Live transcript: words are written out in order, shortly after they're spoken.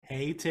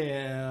Hey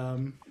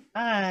Tim.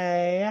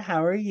 Hi,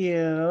 how are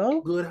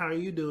you? Good, how are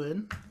you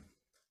doing?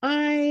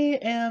 I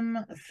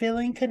am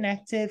feeling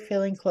connected,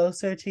 feeling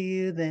closer to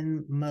you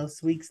than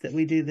most weeks that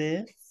we do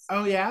this.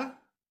 Oh yeah?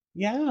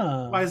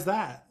 Yeah. Why is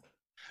that?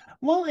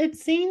 Well, it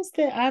seems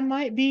that I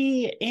might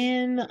be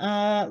in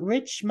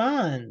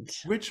Richmond.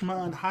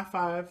 Richmond, high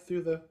five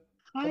through the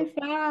High oh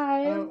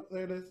five.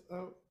 there it is.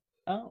 Oh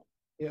Oh,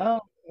 yeah.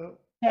 oh, Oh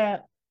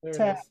tap, there it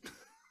tap. is.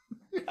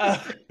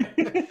 Oh.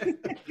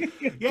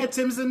 Yeah,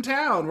 Tim's in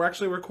town. We're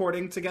actually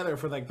recording together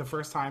for like the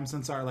first time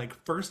since our like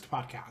first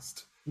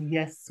podcast.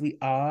 Yes, we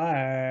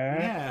are.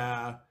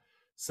 Yeah.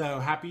 So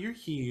happy you're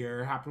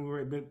here. Happy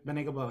we've been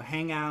able to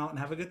hang out and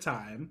have a good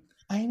time.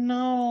 I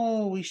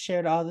know we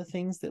shared all the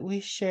things that we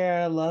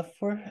share. Love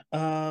for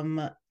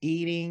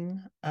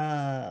eating,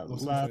 Love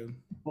some love food.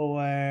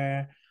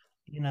 for,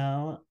 you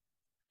know,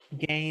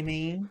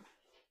 gaming.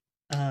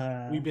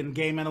 We've been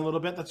gaming a little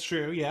bit, that's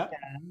true. Yep.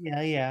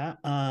 Yeah.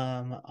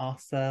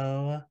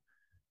 Also,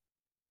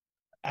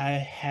 I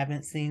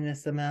haven't seen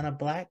this amount of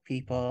black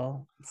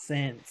people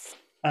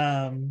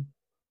um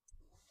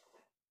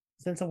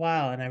since a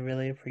while, and I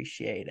really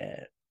appreciate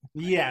it.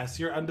 Yes,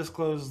 your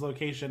undisclosed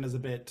location is a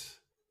bit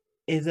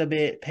It's a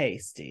bit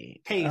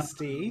pasty.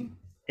 tasty.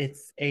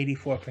 It's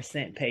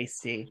 84%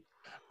 pasty.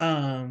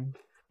 Um,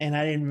 and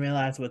I didn't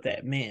realize what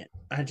that meant.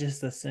 I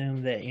just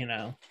assumed that,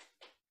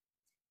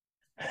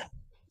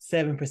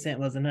 7%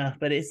 was enough,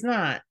 but it's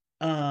not.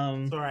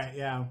 It's all right.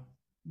 Yeah.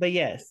 But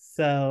yes,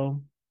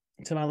 so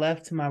to my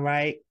left, to my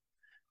right,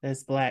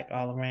 there's black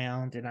all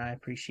around, and I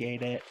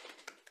appreciate it.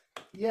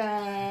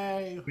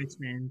 Yay.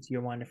 Richmond,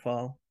 you're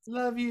wonderful.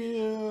 Love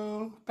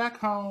you. Back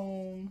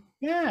home.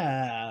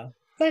 Yeah,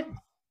 but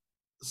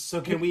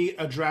So, can we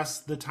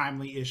address the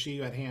timely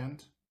issue at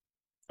hand?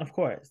 of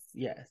course,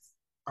 yes.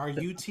 Are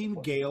you Team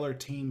Gale or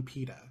Team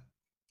PETA?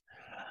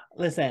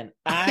 Listen,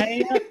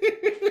 I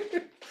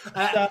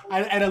so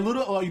And a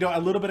little, a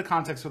little bit of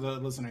context for the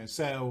listeners.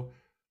 So,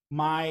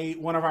 my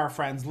one of our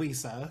friends,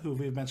 Lisa, who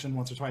we've mentioned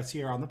once or twice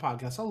here on the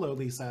podcast. Hello,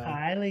 Lisa.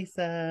 hi,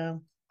 Lisa.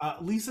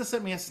 Lisa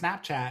sent me a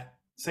Snapchat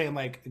saying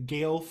like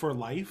Gale for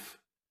life,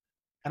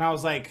 and I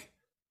was like,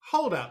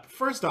 hold up.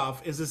 First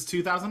off, is this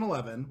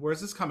 2011?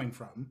 Where's this coming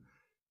from?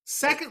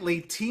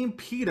 Secondly, Team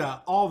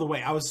PETA all the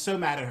way. I was so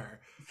mad at her.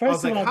 I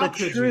was First of like, all, how the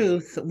could you?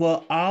 truth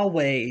will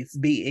always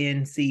be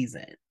in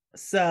season.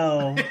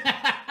 So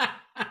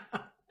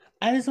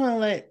I just want to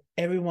let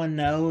everyone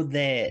know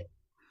that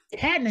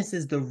Katniss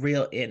is the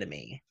real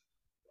enemy.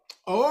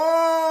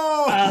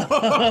 Oh! Uh,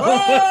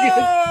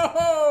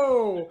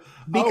 Oh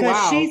because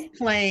wow. she's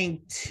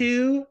playing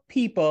two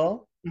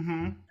people.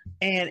 Hmm.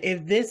 And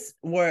if this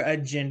were a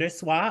gender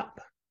swap,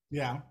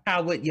 Yeah.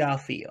 how would y'all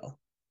feel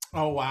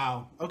Oh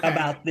wow. Okay.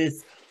 about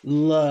this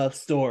love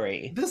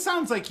story? This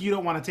sounds like you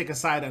don't want to take a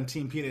side on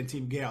Team PETA and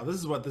Team Gale. This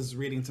is what this is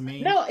reading to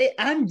me. No,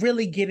 I'm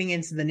really getting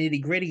into the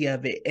nitty gritty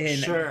of it, and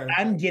Sure.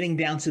 I'm getting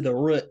down to the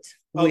root,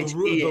 Oh, which the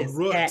is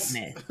roots.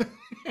 Katniss.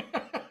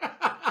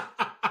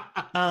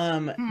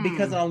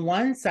 Because Hmm. on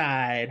one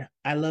side,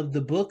 I love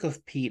the book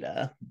of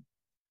PETA,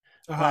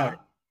 Uh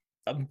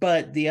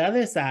but huh. the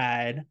other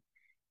side,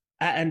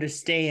 I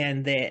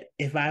understand that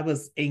if I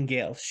was in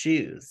Gail's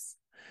shoes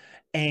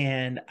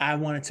and I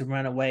wanted to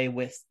run away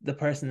with the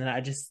person that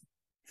I just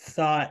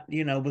thought,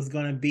 was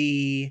going to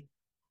be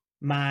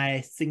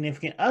my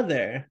significant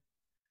other,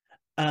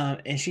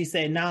 and she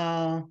said,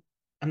 "No,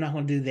 I'm not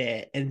going to do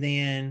that." And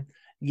then,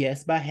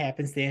 yes, by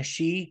happenstance,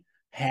 she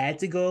had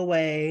to go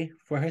away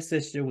for her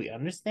sister. We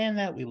understand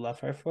that. We love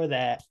her for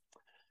that.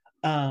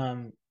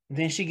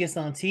 Then she gets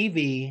on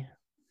TV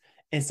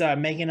and start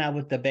making out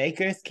with the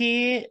baker's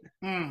kid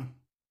Mm.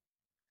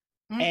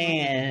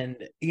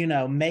 Mm-mm-mm.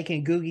 and,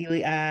 making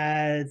googly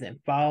eyes and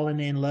falling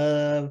in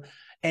love,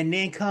 and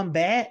then come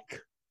back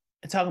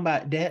talking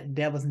about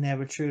that was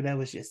never true. That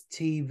was just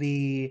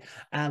TV.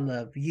 I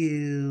love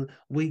you.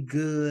 We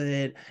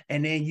good.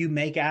 And then you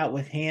make out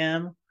with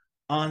him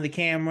on the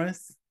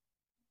cameras.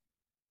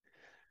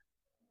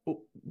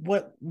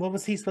 What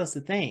was he supposed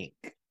to think?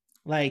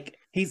 Like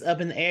he's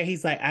up in the air.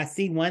 He's like, I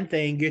see one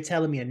thing, you're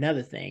telling me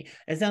another thing.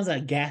 It sounds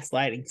like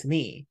gaslighting to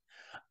me.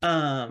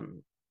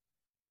 Um,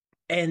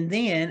 and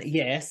then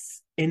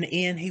yes, in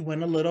the end, he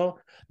went a little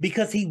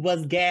because he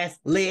was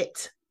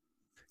gaslit.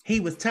 He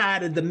was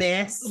tired of the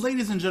mess.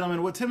 Ladies and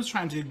gentlemen, what Tim's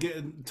trying to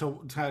get to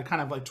kind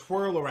of like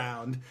twirl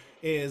around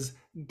is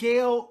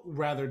Gale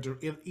rather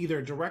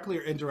either directly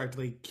or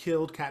indirectly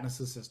killed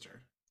Katniss's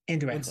sister. It's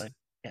Indirectly.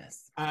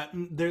 Yes.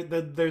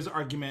 there's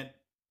argument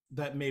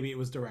that maybe it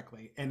was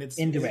directly, and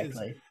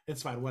Indirectly.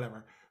 it's fine,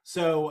 whatever.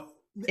 So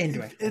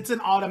Indirectly. it's an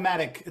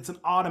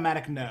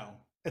automatic no.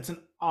 It's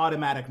an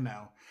automatic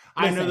no.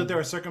 I know that there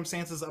Listen, are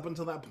circumstances up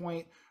until that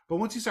point, but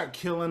once you start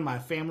killing my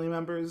family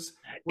members,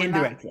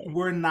 indirectly.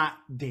 we're not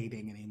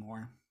dating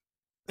anymore.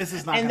 This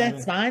is not And gonna.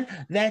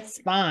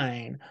 that's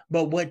fine.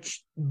 But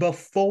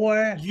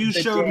before You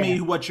the showed me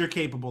death, what you're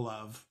capable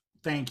of.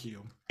 Thank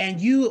you. and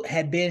you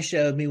had been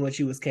showed me what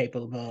you was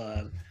capable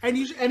of. And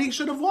he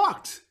should have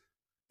walked.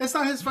 It's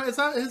not his fault.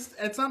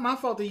 It's not my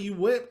fault that you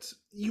whipped.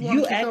 You want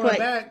You to keep act coming like,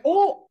 back.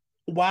 oh,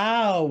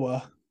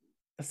 Wow.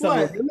 So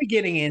we're What? really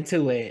getting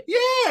into it.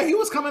 Yeah, he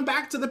was coming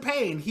back to the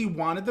pain. He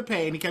wanted the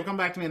pain. He kept coming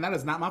back to me, and that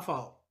is not my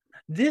fault.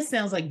 This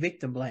sounds like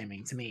victim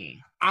blaming to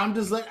me. I'm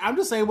just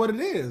saying what it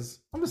is.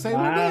 I'm just saying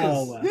what it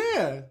is. Wow.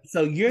 Yeah.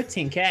 So you're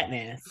Team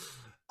Katniss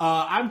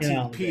I'm in Team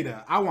all of this.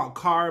 PETA. I want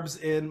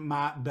carbs in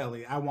my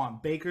belly. I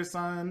want Baker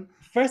Sun.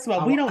 First of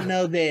all, I we want. don't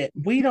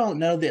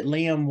know that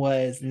Liam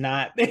was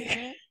not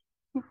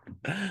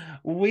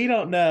we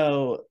don't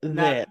know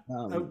Not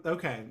that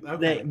okay.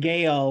 Okay. that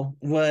Gail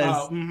Oh,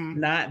 was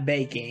not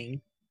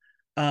baking.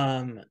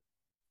 Um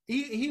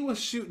he was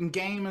shooting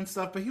game and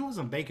stuff, but he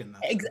wasn't baking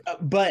nothing.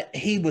 but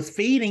he was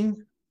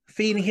feeding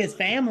his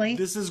family.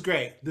 This is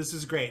great. This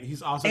is great.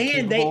 He's also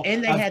And capable they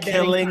of had that in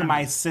killing common.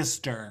 my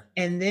sister.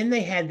 And then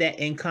they had that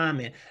in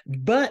common.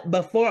 But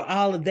before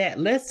all of that,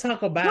 let's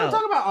talk Don't about.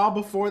 talk about all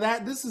before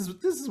that. This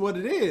is what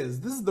it is.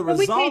 This is the Well,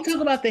 we result. can't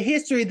talk about the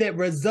history that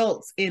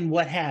results in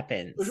what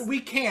happens. We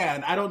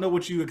can. I don't know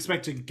what you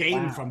expect to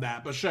gain Wow. from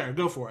that, but sure,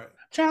 go for it.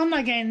 Child, I'm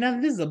not gaining nothing.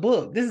 This is a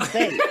book. This is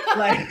fake.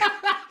 Like,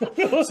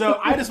 So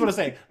I just want to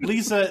say,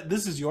 Lisa,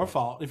 this is your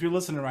fault. If you're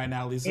listening right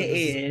now, Lisa, It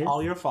this is. is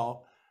all your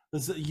fault.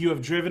 You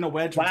have driven a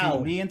wedge wow.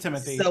 between me and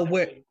Timothy.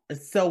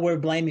 So we're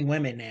blaming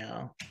women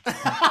now.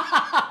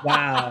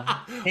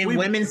 Wow. In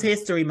Women's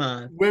History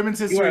Month. Women's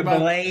You History are Month.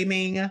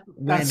 blaming women.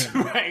 That's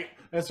right.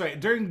 That's right.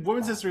 During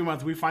Women's History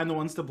Month, we find the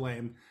ones to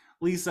blame.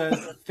 Lisa,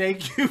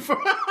 thank you for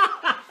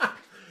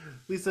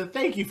Lisa,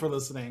 thank you for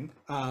listening.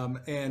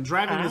 And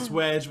driving this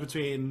wedge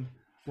between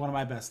one of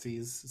my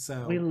besties.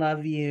 So We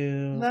love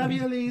you. love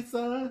you,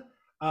 Lisa.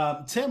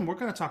 Tim, we're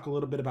gonna talk a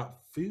little bit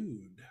about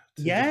food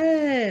today.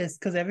 Yes,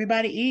 because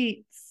everybody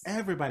eats.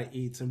 Everybody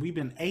eats, and we've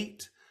been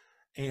ate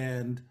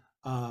and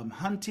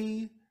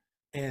hunty,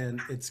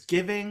 and it's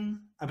giving.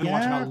 I've been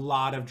watching a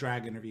lot of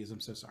drag interviews. I'm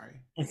so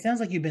sorry. It sounds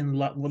like you've been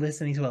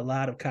listening to a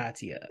lot of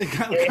Katya.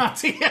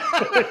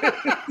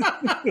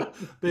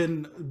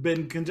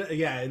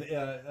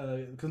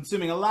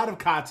 Consuming a lot of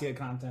Katya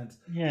content.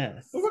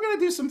 Yes. But we're gonna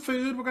do some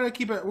food. We're gonna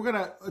keep it. We're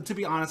gonna, to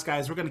be honest,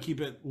 guys, we're gonna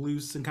keep it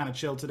loose and kind of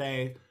chill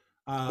today.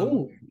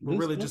 Ooh, we're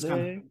really just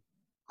kind of,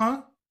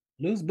 huh?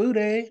 Loose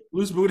booty.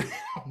 Loose booty.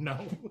 Oh no,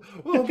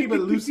 we'll keep it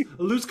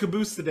loose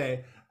caboose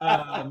today.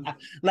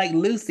 Like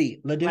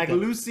Lucy LaDuca. Like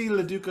Lucy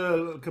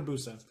LaDuca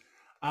Cabusa.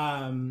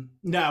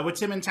 No, with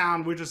Tim in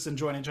town, we're just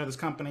enjoying each other's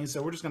company.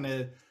 So we're just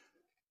gonna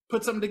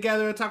put something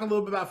together, talk a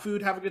little bit about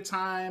food, have a good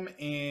time,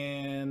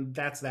 and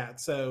that's that.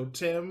 So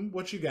Tim,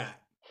 what you got?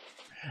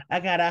 I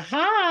got a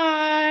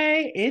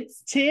hi.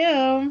 It's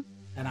Tim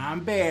And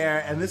I'm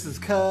Bear, and this is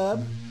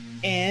Cub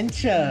and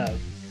Chub.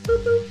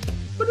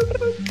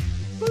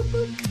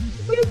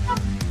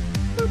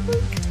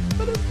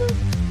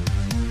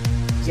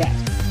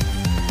 Yes.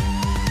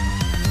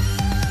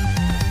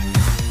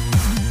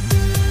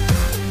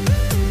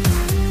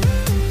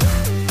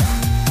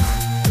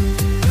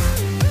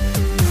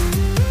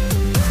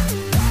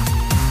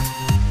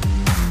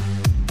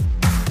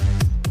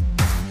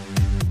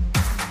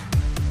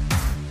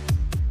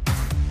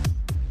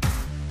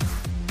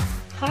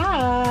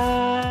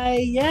 Hi,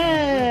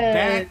 yes.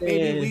 Back,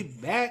 baby, we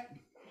back.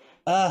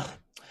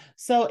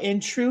 So in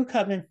true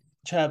Cub and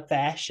Chub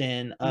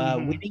fashion,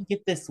 we didn't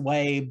get this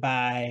way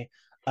by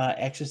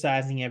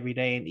exercising every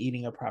day and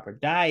eating a proper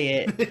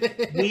diet.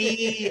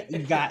 We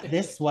got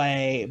this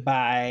way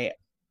by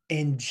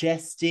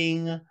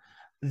ingesting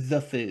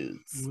the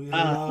foods. We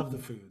love the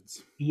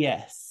foods.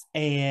 Yes,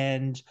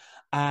 and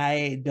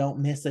I don't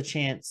miss a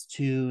chance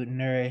to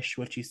nourish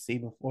what you see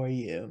before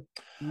you.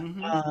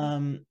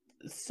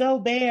 So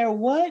Bear,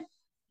 what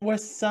were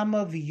some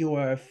of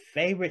your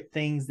favorite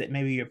things that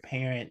maybe your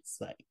parents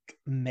like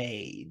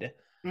made?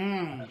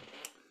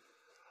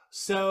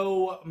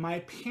 So my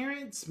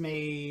parents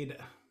made.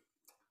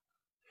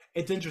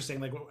 It's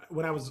interesting. Like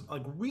when I was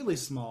like really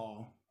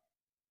small,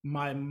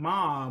 my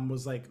mom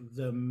was like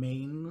the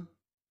main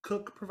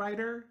cook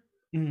provider,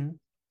 and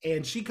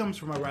she comes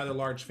from a rather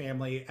large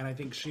family, and I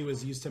think she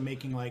was used to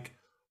making like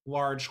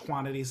large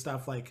quantity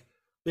stuff, like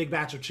big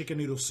batch of chicken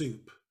noodle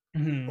soup,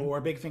 or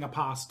a big thing of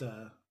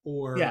pasta,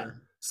 or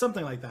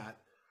something like that.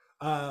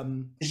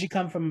 Did she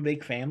come from a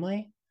big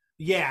family?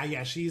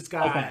 Yeah. She's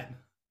got.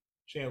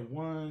 She had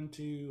 5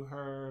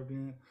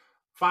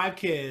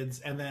 kids,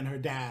 and then her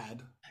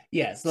dad.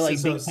 Yeah, so like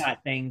big pot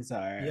things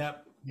are.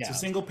 Yep. Yeah. It's a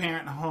single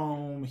parent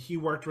home. He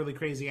worked really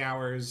crazy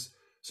hours,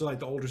 so like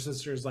the older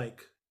sisters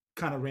like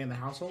kind of ran the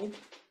household.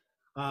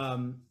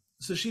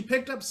 So she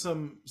picked up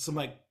some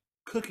like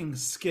cooking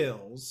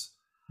skills.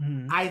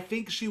 I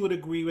think she would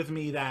agree with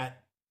me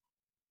that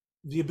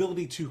the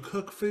ability to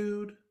cook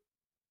food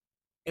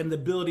and the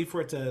ability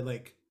for it to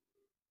like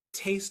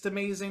taste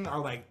amazing are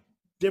like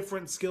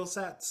different skill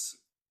sets.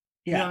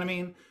 You know what I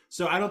mean?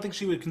 So I don't think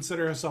she would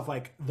consider herself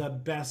like the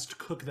best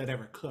cook that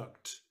ever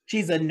cooked.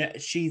 She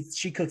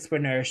cooks for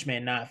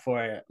nourishment, not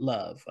for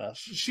love.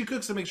 She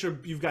cooks to make sure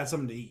you've got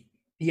something to eat.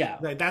 Yeah,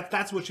 like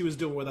that's what she was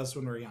doing with us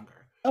when we were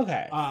younger.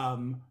 Okay.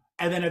 And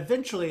then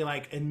eventually,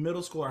 like in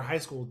middle school or high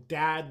school,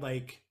 Dad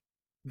like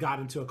got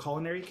into a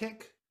culinary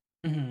kick,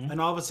 and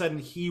all of a sudden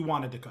he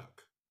wanted to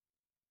cook.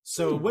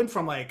 So it went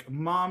from like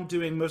mom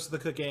doing most of the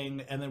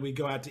cooking, and then we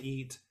go out to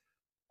eat,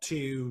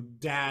 to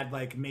dad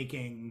like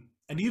making.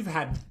 And you've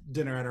had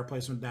dinner at our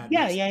place when dad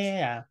Yeah, makes. yeah, yeah,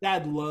 yeah.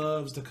 Dad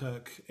loves to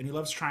cook, and he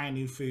loves trying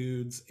new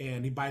foods,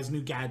 and he buys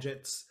new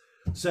gadgets.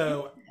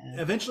 So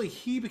Yeah. eventually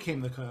he became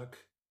the cook,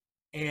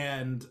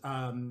 and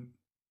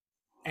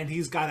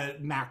he's got a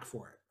knack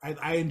for it.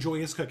 I enjoy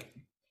his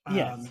cooking.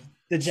 Yes,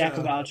 the jack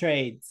of So all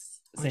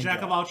trades the jack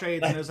of syndrome. all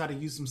trades knows how to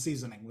use some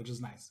seasoning, which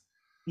is nice.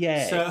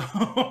 Yeah.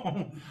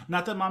 So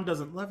not that mom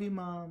doesn't love you,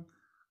 mom.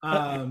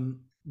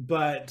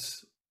 But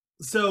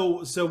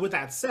so with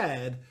that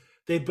said,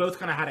 they both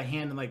kind of had a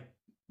hand in like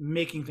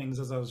making things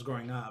as I was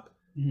growing up.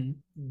 Mhm.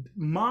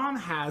 Mom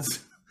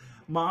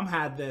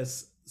had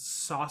this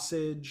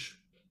sausage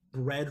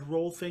bread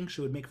roll thing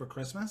she would make for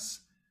Christmas.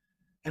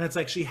 And it's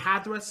like she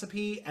had the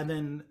recipe and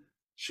then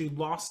she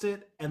lost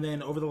it. And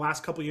then over the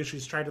last couple of years,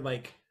 she's tried to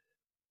like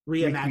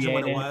reimagine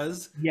what Recreate it it.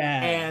 was.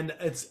 Yeah. And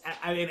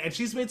I mean, and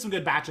she's made some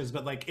good batches,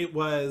 but like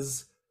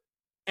it's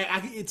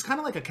kind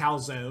of like a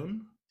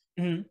calzone,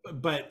 Mhm.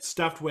 but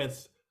stuffed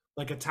with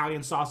like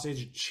Italian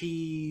sausage,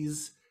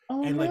 cheese,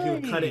 Oh, and like you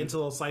would cut it nice. into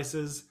little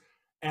slices.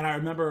 And I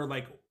remember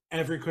like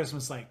every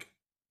Christmas, like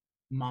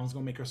mom's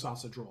gonna make her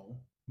sausage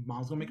roll.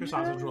 Mom's gonna make her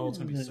sausage roll. It's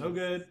gonna be so Nice.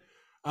 good.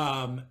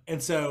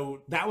 And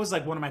so that was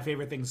like one of my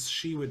favorite things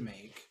she would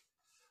make.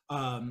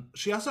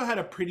 She also had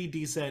a pretty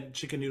decent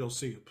chicken noodle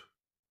soup.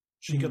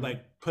 She could Mhm.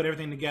 like put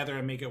everything together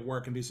and make it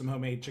work and do some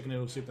homemade chicken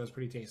noodle soup that was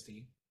pretty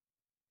tasty.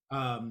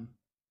 Um,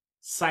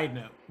 Side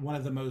note: one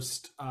of the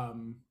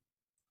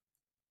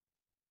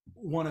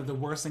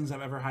worst things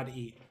I've ever had to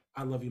eat.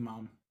 I love you,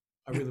 mom.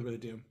 I really, really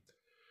do.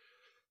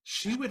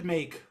 She would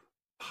make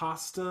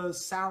pasta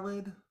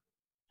salad,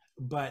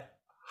 but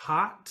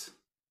hot.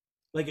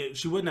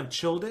 She wouldn't have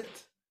chilled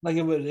it. Like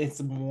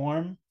it's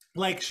warm.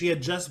 Like she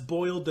had just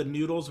boiled the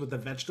noodles with the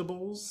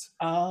vegetables,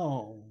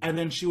 Oh. and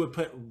then she would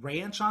put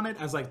ranch on it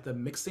as like the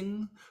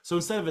mixing. So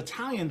instead of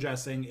Italian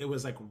dressing, it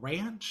was like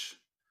ranch.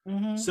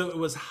 Mm-hmm. So it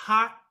was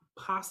hot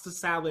pasta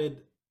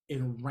salad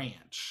in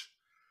ranch,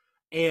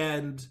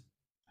 and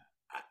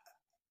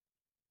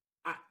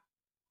I,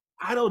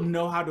 I don't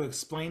know how to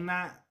explain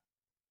that,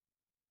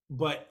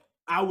 but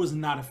I was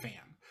not a fan.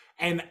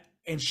 And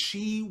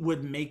she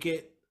would make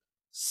it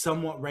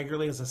somewhat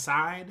regularly as a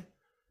side,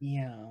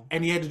 Yeah.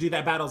 and you had to do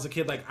that battle as a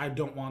kid. Like, I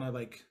don't want to,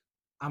 like,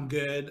 I'm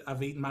good.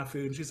 I've eaten my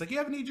food. And she's like, you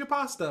haven't eaten your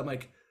pasta. I'm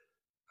like,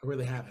 I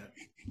really haven't.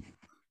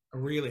 I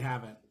really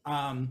haven't.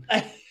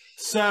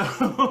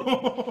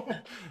 So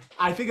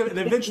I think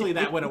eventually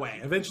that went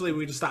away. Eventually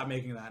we just stopped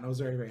making that, and I was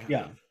very, very happy.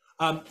 Yeah.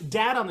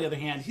 Dad, on the other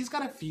hand, he's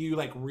got a few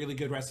like really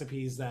good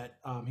recipes that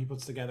he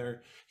puts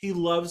together. He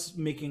loves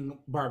making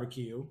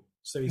barbecue,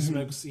 so he Mhm.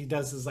 smokes. He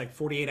does his like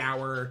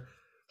 48-hour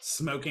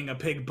smoking a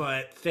pig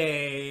butt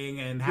thing,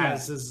 and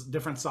has his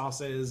different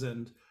sauces,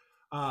 and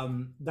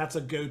that's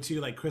a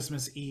go-to like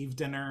Christmas Eve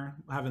dinner,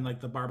 having like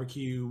the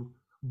barbecue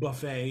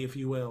buffet, if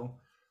you will.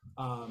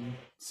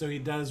 So he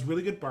does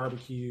really good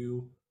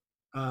barbecue.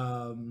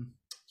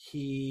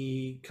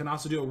 He can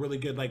also do a really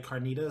good like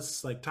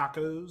carnitas, like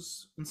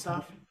tacos and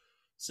stuff.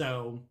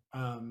 So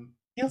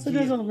He also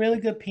does a really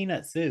good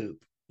peanut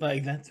soup.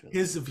 Like that's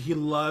really he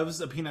loves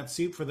a peanut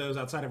soup. For those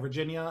outside of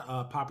Virginia,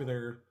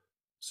 popular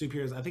soup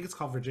here is, I think it's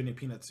called Virginia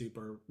peanut soup,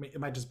 or it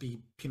might just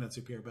be peanut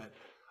soup here, but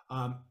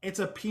it's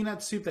a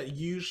peanut soup that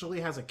usually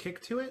has a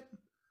kick to it,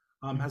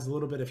 has a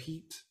little bit of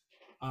heat,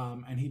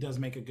 and he does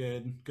make a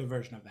good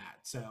version of that.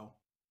 So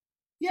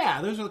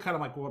yeah, those are kind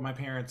of like what my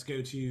parents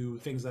go to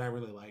things that I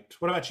really liked.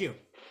 What about you?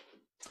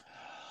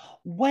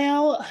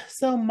 well,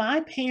 so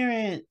my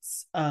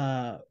parents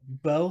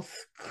both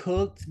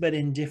cooked, but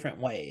in different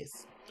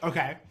ways.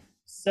 Okay.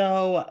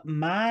 So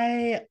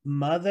my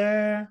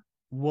mother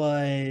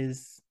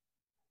was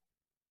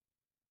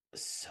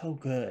so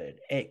good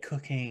at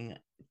cooking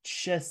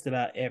just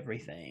about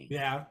everything.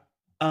 Yeah.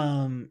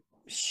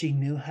 She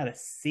knew how to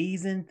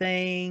season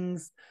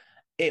things.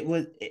 It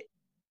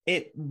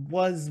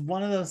was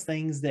one of those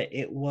things that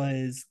it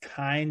was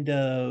kind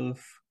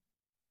of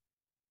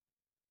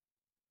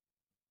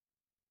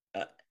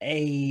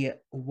a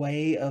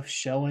way of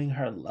showing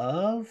her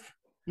love,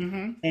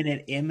 Mm-hmm. and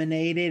it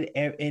emanated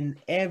in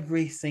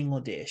every single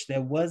dish.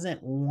 There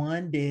wasn't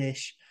one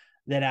dish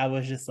that I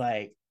was just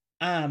like,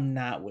 I'm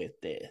not with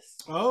this.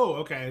 Oh,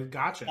 okay,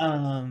 gotcha. But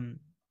also,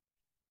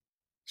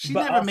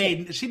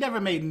 She never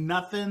made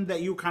nothing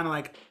that you kind of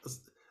like,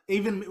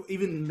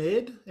 even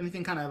mid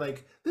anything kind of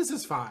like, this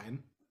is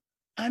fine.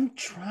 I'm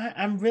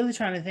really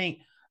trying to think.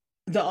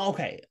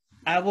 Okay,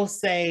 I will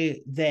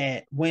say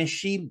that when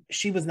she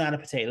was not a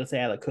potato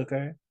salad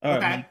cooker or a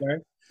Okay.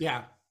 maker,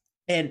 Yeah.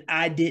 and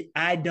I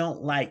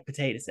don't like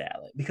potato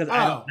salad because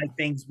I don't Oh, like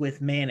things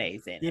with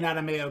mayonnaise in you're it. not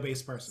a mayo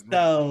based person, right?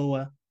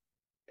 So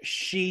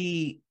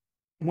she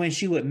when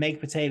she would make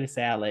potato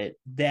salad,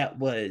 it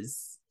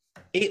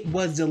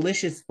was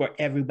delicious for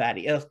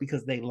everybody else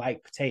because they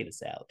like potato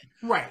salad.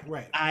 Right,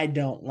 right. I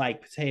don't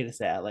like potato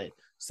salad,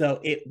 so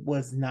it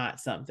was not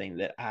something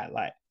that I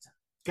liked.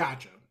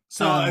 Gotcha.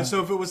 So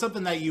if it was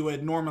something that you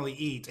would normally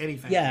eat,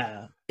 anything,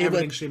 Yeah,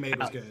 everything she made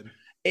was good.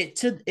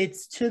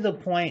 it's to the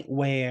point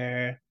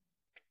where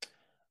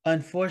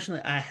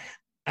unfortunately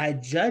I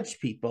judge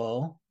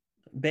people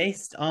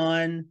based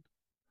on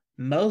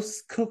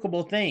most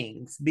cookable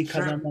things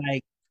because I'm Sure.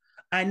 like,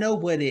 I know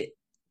what it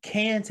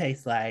can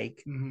taste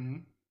like, Hmm.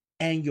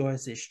 and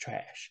yours is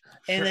trash.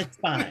 And Sure. it's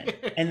fine.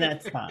 And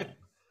that's fine.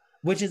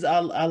 Which is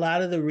a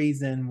lot of the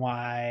reason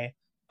why,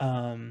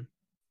 um,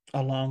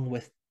 along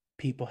with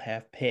people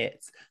have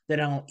pets, that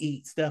I don't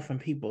eat stuff from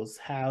people's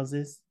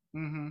houses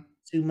Hmm.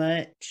 too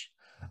much.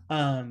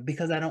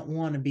 Because I don't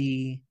want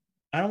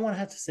to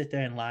have to sit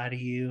there and lie to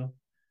you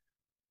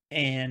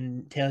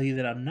and tell you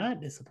that I'm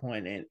not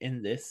disappointed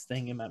in this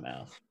thing in my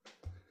mouth.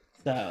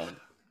 So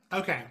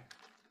Okay.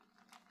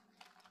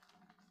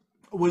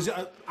 Was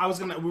I was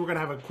gonna we were gonna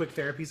have a quick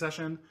therapy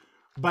session,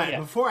 but yeah.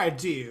 before I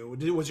do,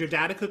 was your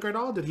dad a cook at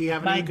all? Did he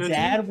have any cooking?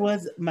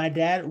 My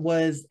dad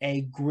was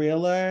a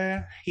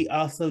griller. He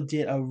also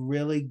did a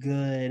really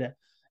good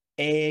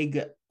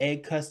egg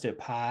custard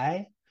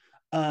pie.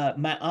 Uh,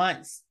 my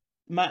aunt's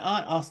my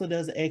aunt also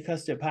does egg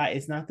custard pie.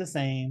 It's not the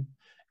same,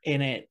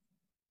 and it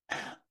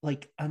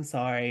like I'm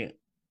sorry,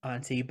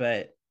 auntie,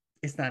 but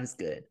it's not as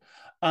good.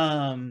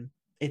 Um,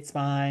 it's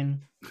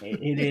fine.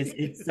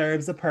 It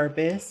serves a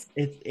purpose.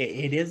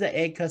 It is an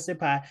egg custard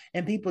pie,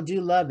 and people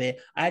do love it.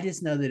 I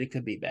just know that it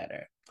could be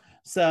better.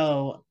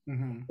 So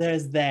Hmm.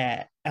 there's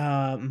that.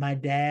 My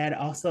dad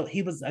also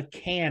he was a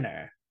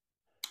canner.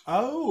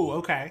 Oh,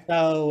 okay.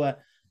 So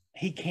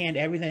he canned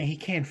everything. He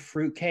canned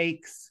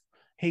fruitcakes.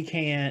 He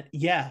can,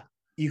 yeah,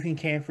 you can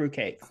can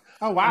fruitcakes.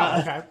 Oh, wow.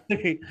 Uh,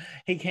 Okay.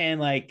 he can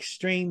like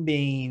string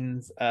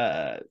beans,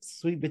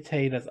 sweet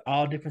potatoes,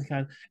 all different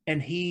kinds,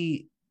 and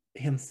he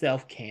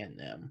himself canned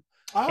them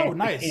Oh,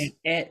 nice.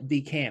 at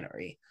the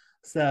cannery.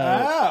 So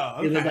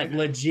Oh, it was okay. like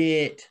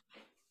legit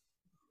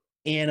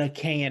in a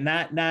can,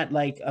 not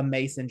like a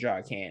mason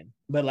jar can,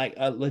 but like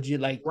a legit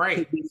like Right.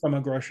 could be from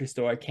a grocery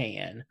store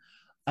can.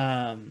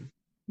 Um,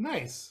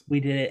 Nice. we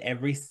did it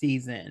every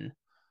season.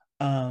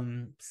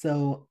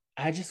 So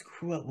I just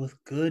grew up with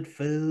good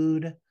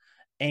food,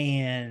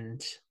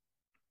 and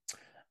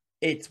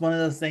it's one of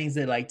those things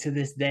that like to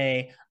this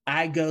day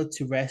I go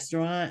to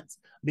restaurants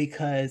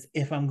because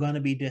if I'm going to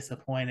be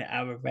disappointed,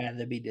 I would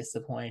rather be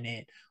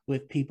disappointed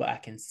with people I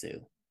can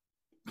sue.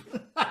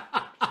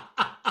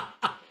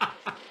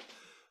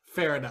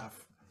 Fair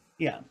enough.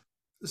 Yeah,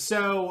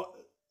 So,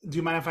 do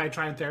you mind if I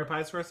try and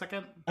therapize for a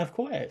second? of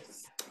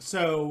course.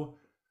 So,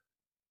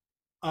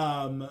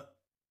 um,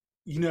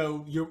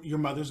 your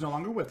mother's no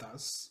longer with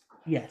us,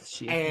 Yes,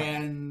 she is not.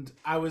 and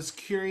I was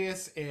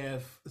curious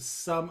if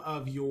some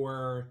of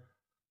your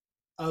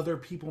other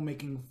people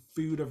making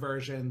food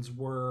aversions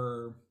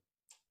were.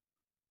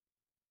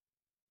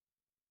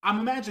 I'm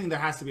imagining there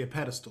has to be a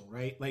pedestal,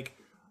 right? Like,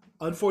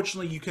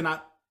 unfortunately, you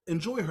cannot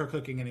enjoy her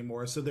cooking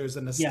anymore, so there's a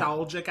Yeah.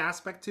 nostalgic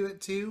aspect to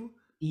it too,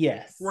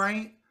 Yes.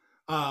 right?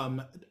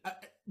 Um, uh,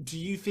 do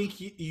you think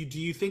do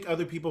you think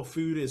other people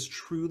food is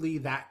truly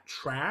that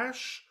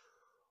trash,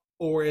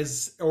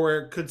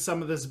 or could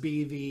some of this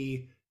be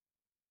the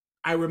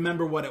I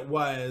remember what it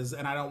was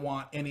and I don't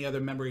want any other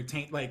memory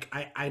taint, like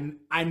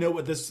I know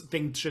what this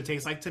thing should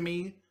taste like to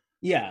me,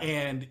 Yeah.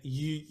 and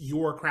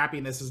your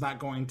crappiness is not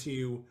going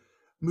to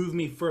move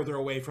me further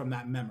away from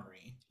that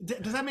memory.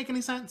 Does that make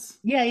any sense?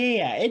 Yeah,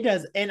 it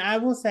does. And I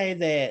will say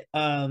that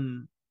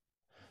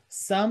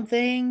some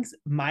things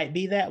might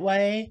be that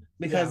way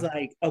because Yeah.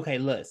 like okay,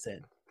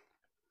 listen.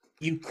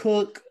 You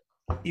cook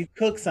you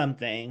cook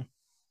something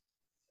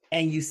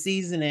and you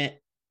season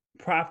it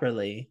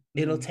properly,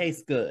 it'll Hmm.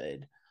 taste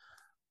good.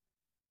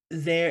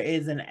 There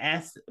is an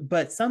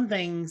but some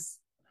things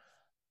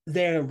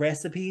there are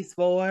recipes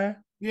for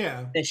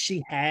Yeah. that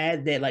she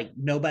had that like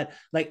nobody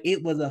like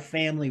it was a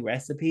family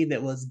recipe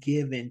that was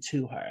given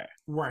to her.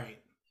 Right.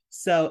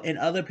 So and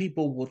other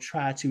people will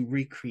try to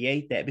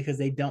recreate that because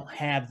they don't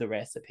have the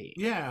recipe.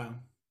 Yeah.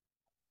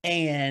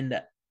 And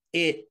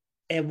it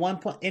at one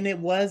point and it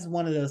was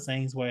one of those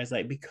things where it's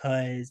like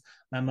because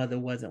my mother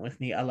wasn't with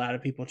me, a lot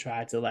of people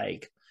tried to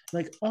like,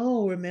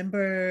 oh,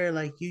 remember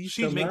like you used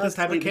to She'd make love this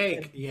type of sweet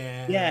potato. cake.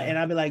 Yeah, Yeah. and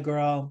I'd be like,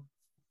 girl,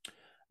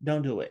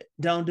 don't do it.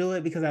 Don't do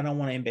it because I don't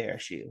want to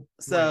embarrass you.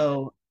 Right.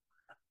 So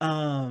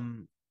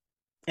um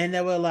and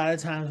there were a lot of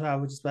times where I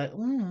would just be like,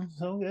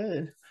 so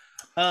good.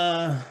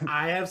 Uh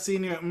I have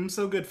seen your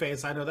so good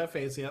face. I know that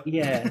face. Yep.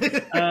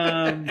 yes.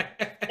 And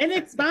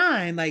it's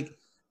fine. Like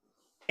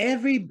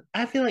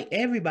I feel like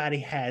everybody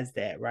has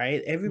that,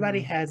 right?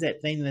 Everybody Mhm. has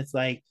that thing that's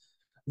like,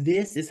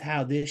 this is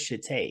how this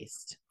should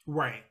taste.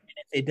 Right.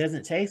 If it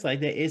doesn't taste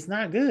like that, it's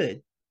not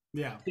good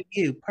Yeah. to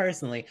you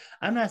personally.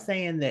 I'm not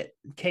saying that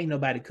can't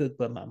nobody cook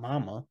but my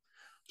mama,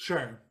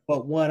 Sure.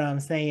 but what I'm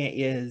saying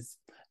is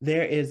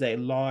there is a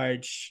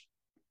large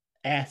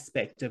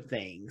aspect of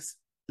things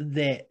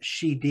that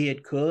she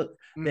did cook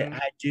that Hmm.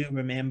 I do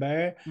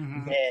remember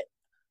Hmm. that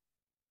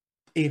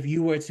if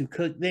you were to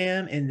cook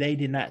them and they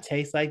did not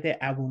taste like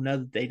that, I will know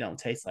that they don't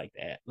taste like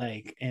that.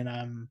 Like, and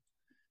I'm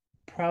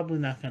probably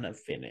not gonna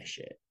finish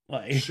it.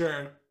 Like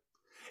Sure.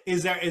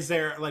 Is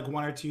there like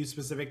one or two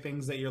specific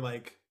things that you're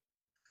like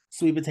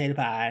sweet potato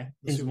pie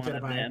the is sweet one potato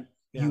of pie? them.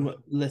 Yeah. You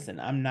listen,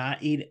 I'm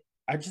not eating.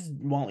 I just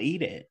won't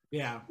eat it.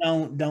 Yeah.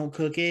 Don't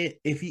cook it.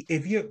 If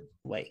you're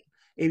wait,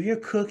 if you're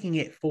cooking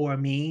it for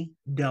me,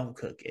 don't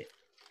cook it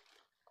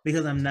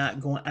because I'm not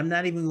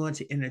even going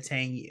to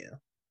entertain you.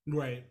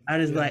 Right. I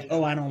just be Yeah. like,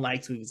 oh, I don't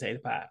like sweet potato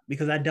pie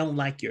because I don't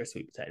like your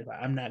sweet potato pie.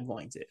 I'm not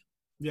going to.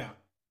 Yeah.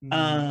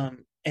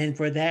 Mhm. And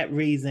for that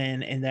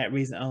reason and that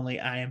reason only,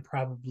 I am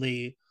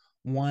probably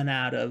 1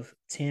 out of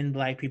 10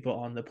 Black people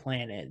on the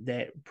planet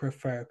that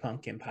prefer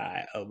pumpkin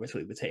pie over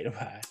sweet potato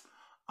pie.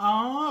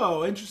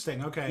 Oh,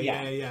 interesting. Okay.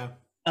 Yeah. Yeah. Yeah.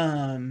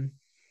 Um,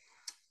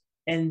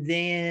 and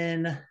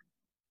then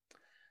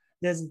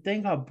there's a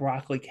thing called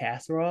broccoli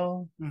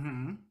casserole.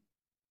 Yeah.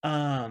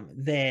 Hmm.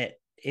 That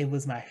it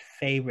was my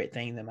favorite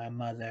thing that my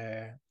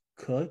mother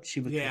cooked. She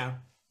would cook Yeah.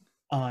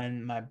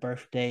 on my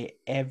birthday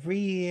every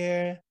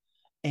year,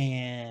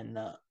 and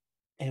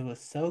it was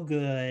so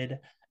good.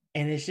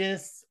 And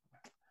it's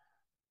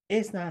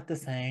not the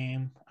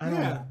same. I don't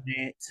Yeah. want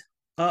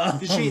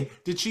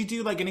it. Did she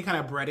do like any kind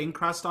of breading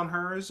crust on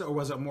hers, or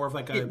was it more of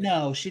like a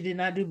No, she did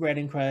not do bread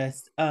and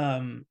crust.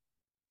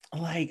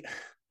 Like,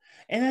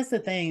 and that's the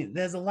thing.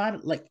 There's a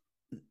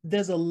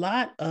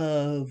lot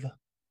of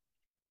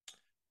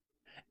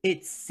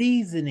it's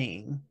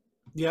seasoning,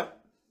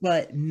 Yep.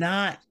 but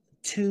not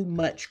too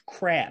much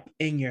crap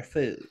in your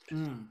food.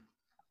 Mm.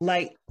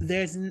 Like,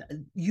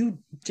 you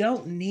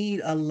don't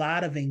need a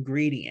lot of It's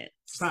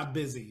ingredients. not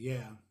busy.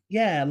 Yeah.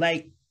 Yeah,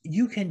 like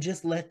you can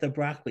just let the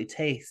broccoli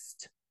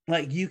taste.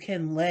 Like you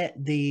can let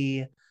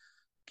the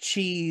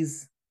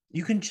cheese,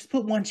 you can just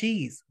put one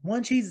cheese.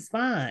 One cheese is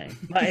fine.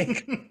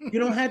 Like you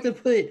don't have to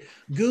put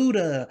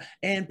Gouda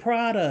and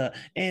Prada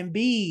and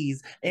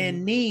bees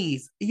and Mm.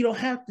 knees. You don't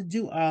have to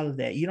do all of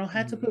that. You don't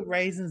have to Mm. put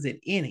raisins in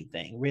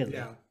anything, really.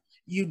 Yeah.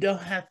 You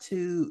don't have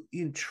to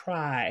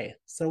try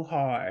so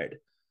hard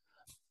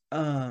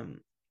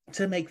um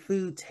to make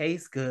food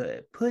taste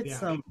good. Put Yeah.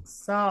 some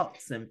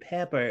salts and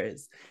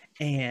peppers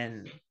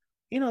and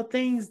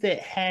things that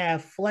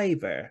have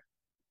flavor.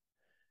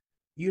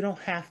 You don't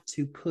have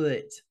to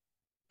put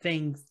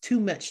things too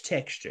much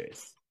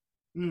textures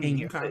in Mm.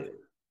 your Okay. food.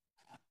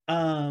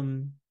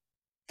 Um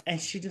and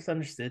she just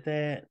understood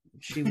that.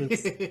 She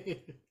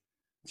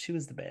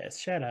was the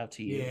best. Shout out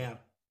to you. Yeah.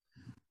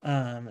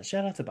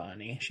 Shout out to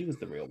Bonnie. She was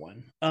the real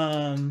one.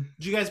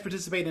 Did you guys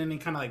participate in any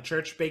kind of like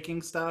church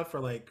baking stuff or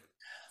like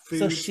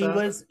So food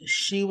stuff?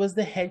 she was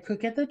the head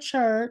cook at the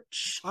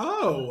church.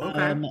 Oh,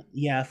 okay.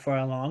 Yeah, for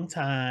a long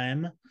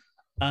time.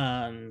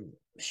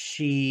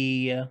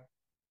 She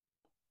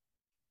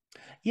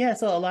Yeah,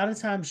 so a lot of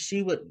times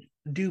she would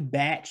do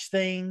batch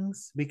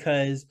things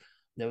because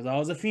there was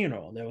always a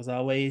funeral. There was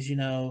always,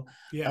 Yeah.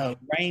 a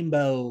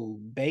rainbow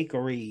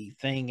bakery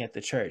thing at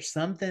the church.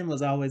 Something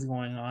was always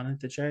going on at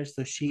the church.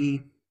 So she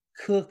Hmm.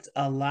 cooked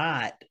a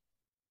lot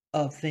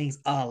of things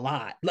a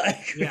lot.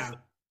 Like Yeah.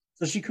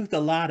 so she cooked a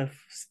lot of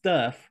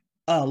stuff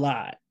a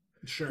lot.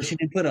 But she Sure.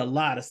 didn't put a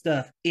lot of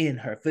stuff in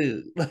her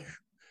food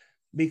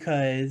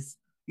because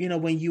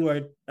when you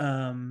are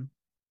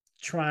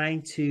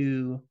trying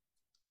to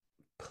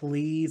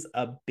please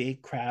a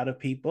big crowd of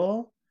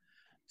people,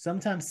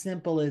 sometimes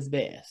simple is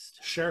best.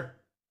 Sure.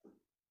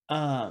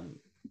 Um,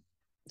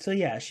 so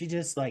yeah, she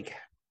was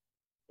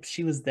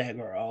that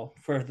girl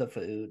for the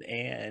food.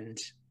 And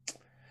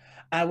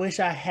I wish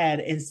I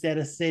had, instead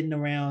of sitting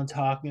around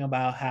talking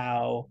about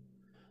how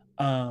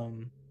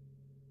um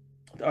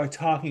or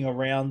talking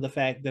around the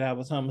fact that I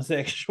was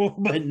homosexual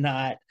but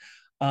not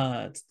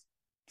uh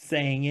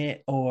saying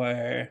it,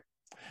 or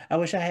I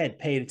wish I had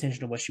paid attention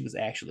to what she was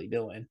actually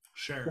doing.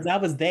 Because Sure. I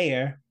was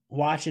there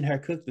watching her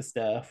cook the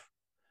stuff,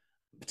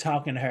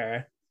 talking to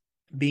her,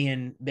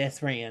 being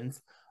best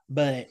friends,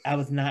 but I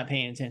was not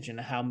paying attention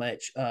to how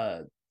much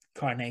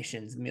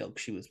Carnation's milk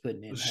she was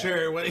putting in her.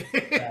 Sure. What?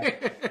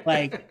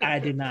 Like I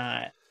did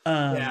not.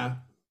 Yeah.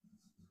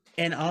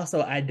 And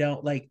also I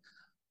don't like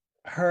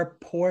her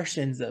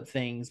portions of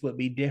things would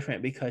be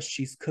different because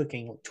she's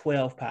cooking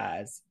 12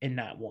 pies and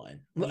not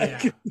one. Yeah.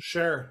 Like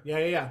Sure. Yeah.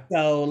 Yeah.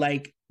 so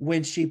like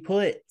when she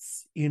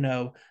puts,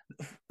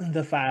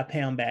 the 5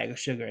 pound bag of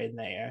sugar in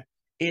there,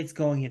 it's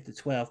going into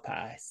 12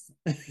 pies.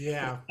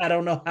 Yeah. I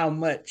don't know how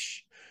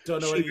much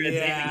Don't know what. sugar is in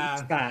each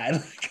Yeah. pie.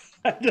 Like,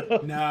 I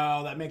don't.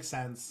 No, that makes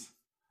sense.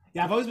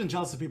 Yeah, I've always been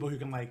jealous of people who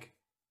can like,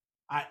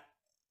 I,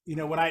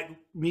 what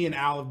me and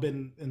Al have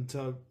been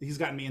into. He's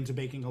gotten me into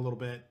baking a little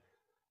bit,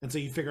 and so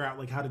you figure out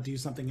like how to do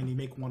something and you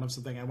make one of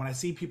something. And when I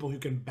see people who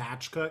can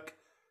batch cook,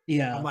 I'm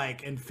Yeah.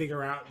 like, and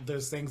figure out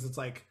those things. It's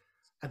like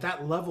at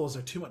that level, is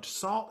there too much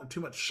salt or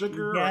too much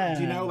sugar, or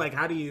Yeah. like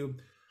how do you?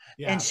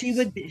 And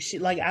Yeah. she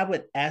like I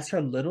would ask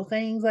her little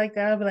things like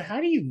that. I'd be like, "How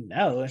do you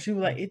know?" And she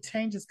was like, "It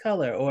changes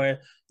color," or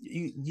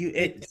it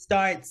It.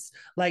 starts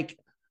like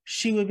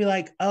she would be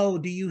like, "Oh,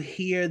 do you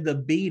hear the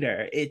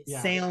beater? It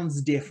Yeah.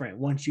 sounds different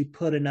once you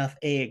put enough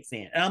eggs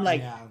in." And I'm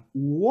like, Yeah.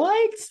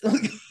 "What?"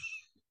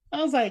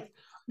 I was like,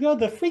 "Girl,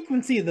 the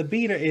frequency of the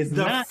beater is The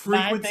not my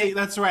frequency. thing."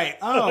 That's right.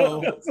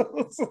 Oh,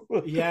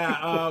 yeah.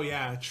 Oh,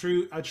 yeah.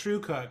 A true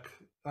cook.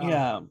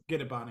 Yeah,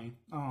 Get it, Bonnie.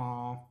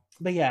 Oh.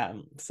 but yeah,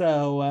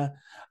 so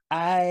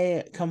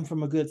I come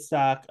from a good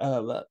stock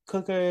of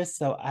cookers,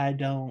 so I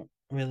don't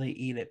really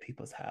eat at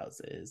people's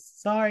houses.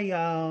 Sorry,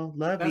 y'all.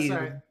 Love That's all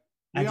right. you.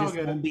 I We all just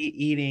get won't it.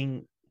 be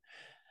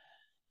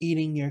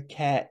eating your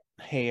cat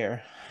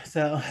hair.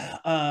 So,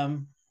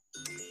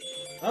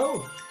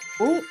 Oh,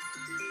 oh,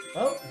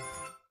 oh.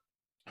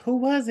 who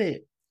was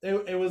it?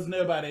 It was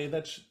nobody.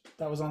 That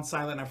was on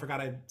silent. I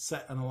forgot I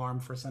set an alarm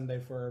for Sunday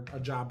for a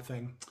job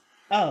thing.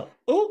 Oh,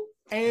 oh.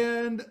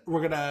 And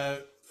we're gonna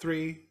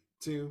three,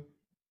 two.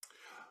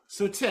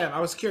 So Tim, I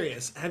was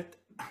curious.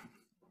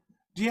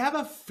 Do you have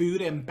a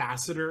food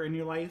ambassador in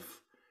your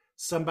life?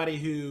 Somebody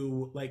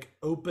who like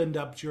opened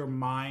up your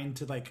mind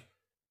to like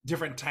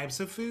different types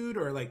of food,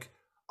 or like,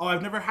 oh,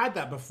 I've never had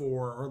that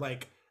before, or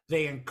like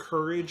they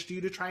encouraged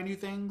you to try new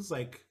things.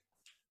 Like,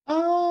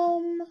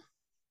 Um,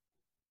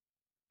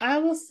 I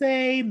will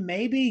say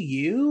maybe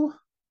you.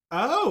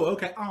 oh,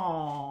 okay,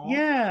 oh,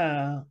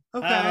 Yeah.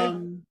 okay,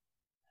 Um,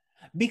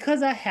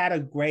 because I had a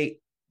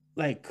great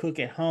like cook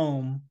at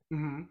home,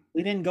 hmm,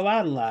 we didn't go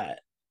out a lot.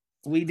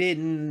 We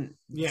didn't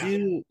yeah.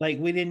 do like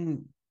we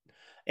didn't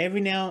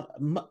every now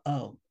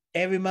oh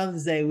every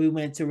Mother's Day we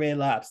went to Red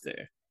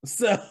Lobster.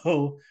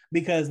 So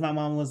because my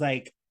mom was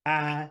like,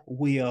 I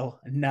will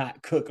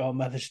not cook on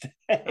Mother's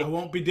I Day.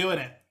 won't be doing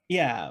it,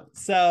 Yeah.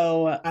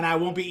 So and I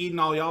won't be eating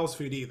all y'all's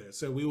food either.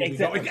 So we will be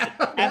going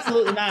exactly, out.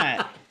 absolutely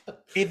not.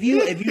 If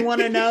you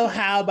want to know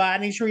how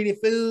Bonnie treated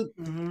food,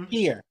 Hmm.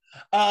 here.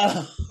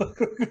 Uh,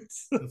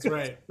 That's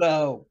right.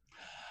 so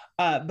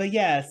but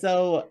yeah,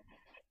 so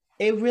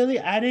it really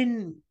I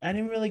didn't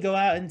really go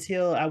out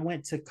until I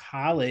went to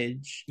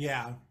college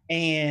Yeah.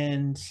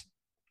 and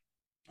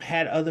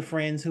had other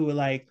friends who were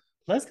like,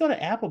 let's go to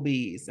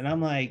Applebee's. And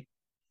I'm like,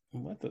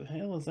 what the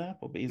hell is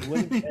Applebee's? What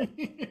is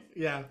that?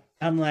 Yeah.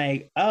 I'm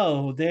like,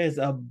 oh, there's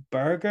a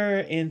burger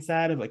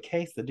inside of a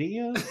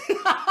quesadilla.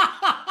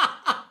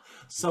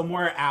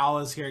 Somewhere Al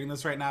is hearing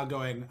this right now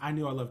going, I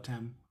knew I loved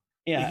Tim.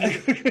 Yeah.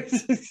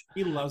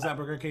 He loves that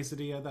burger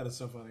quesadilla. That is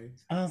so funny.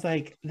 I was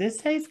like, this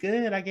tastes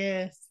good, I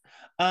guess.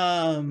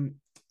 Um,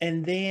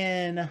 and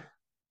then,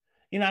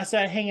 I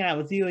started hanging out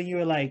with you and you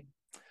were like,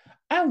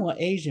 I want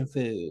Asian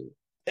food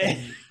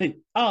Mhm.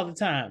 all the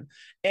time.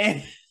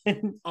 And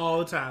All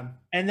the time.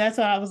 and that's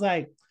why I was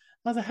like,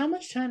 how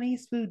much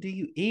Chinese food do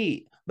you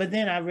eat? But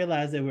then I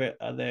realized there were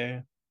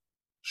other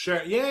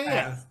Sure. Yeah,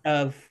 yeah. types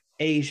of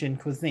Asian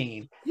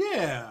cuisine.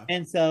 Yeah.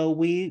 And so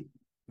we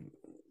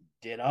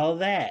did all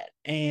that.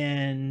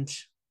 And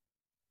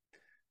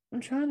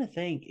I'm trying to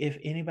think if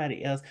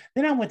anybody else.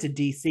 Then I went to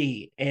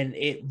DC and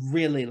it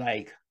really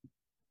like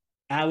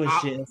I was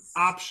just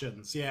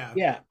Options. Yeah.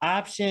 yeah,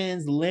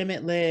 options,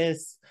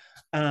 limitless.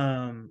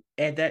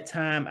 At that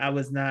time I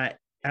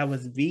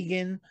was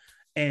vegan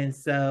and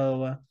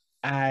so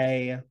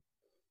I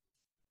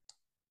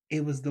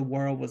it was the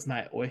world was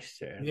my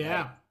oyster. Like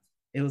Yeah.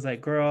 it was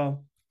like,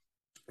 girl,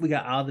 we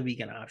got all the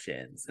vegan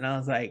options. And I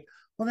was like,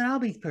 well then I'll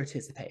be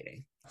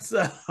participating.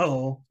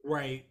 So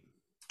Right.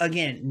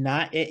 again,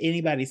 not at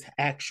anybody's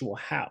actual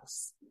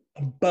house.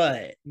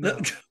 But No.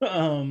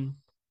 um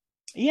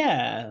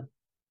yeah,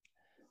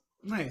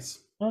 Nice.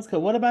 that's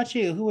cool. What about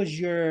you? Who was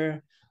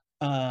your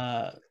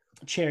uh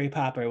cherry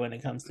popper when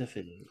it comes to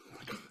food? Oh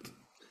my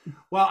God.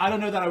 Well, I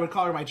don't know that I would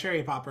call her my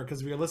cherry popper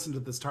because if you're listening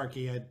to this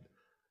turkey,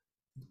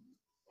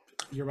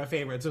 you're my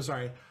favorite. So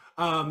sorry.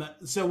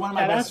 So one of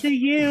my Shout out best. to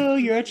you.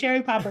 You're a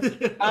cherry popper.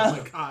 Oh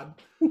my God.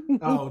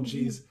 Oh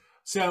geez.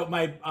 So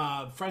my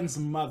friend's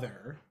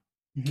mother,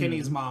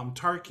 Kenny's Mhm, mom,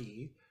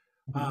 Tarky,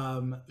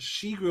 mhm.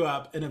 she grew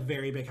up in a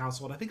very big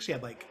household. I think she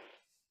had like,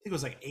 I think it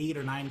was like 8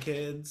 or 9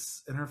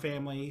 kids in her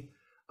family,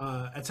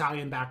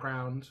 Italian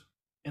background,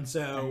 and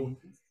so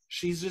Nice.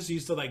 she's just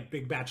used to like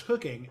big batch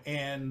cooking.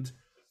 And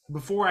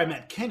before I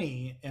met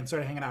Kenny and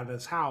started hanging out at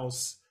his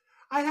house,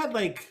 I had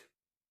like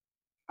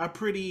a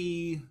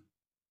pretty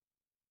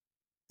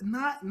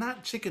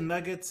not chicken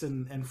nuggets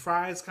and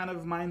fries kind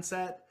of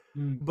mindset,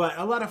 Mm. but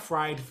a lot of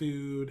fried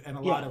food and a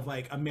lot Yeah, of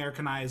like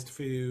Americanized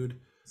food.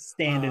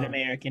 standard Um,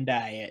 American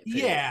diet food.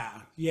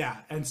 yeah,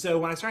 yeah. And so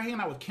when I started hanging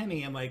out with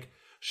Kenny and like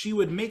she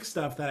would make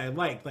stuff that I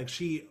liked, like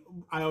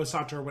I always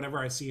talk to her whenever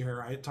I see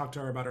her. I talk to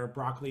her about her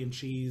broccoli and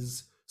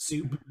cheese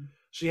soup. Mhm.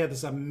 She had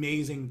this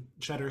amazing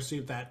cheddar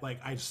soup that like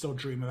I still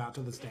dream about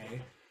to this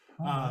day.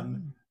 Oh, wow.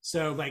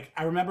 So like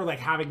I remember like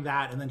having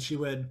that, and then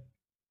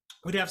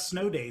we'd have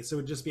snow days, so it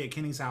would just be at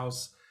Kenny's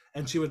house,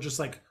 and she would just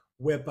like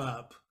whip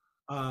up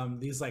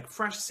these like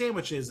fresh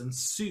sandwiches and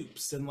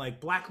soups and like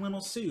black lentil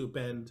soup,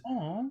 and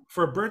Oh.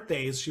 for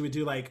birthdays she would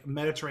do like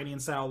Mediterranean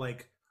style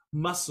like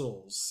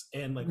mussels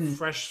and like Mhm,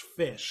 fresh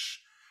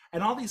fish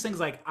and all these things.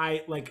 I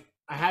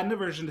had an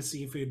aversion to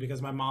seafood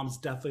because my mom's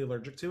deathly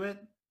allergic to it,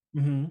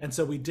 mhm. and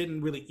so we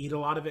didn't really eat a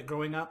lot of it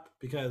growing up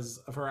because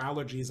of her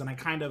allergies, and I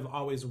kind of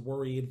always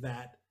worried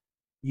that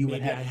You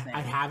would maybe have the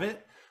I'd same. have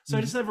it. So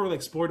I Mhm. just never really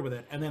explored with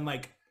it. And then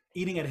like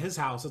eating at his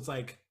house, it's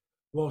like,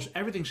 well,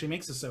 everything she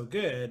makes is so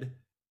good.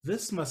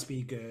 This must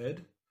be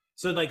good.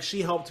 So like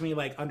she helped me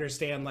like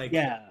understand like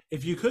Yeah.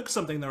 if you cook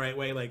something the right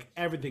way, like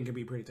everything can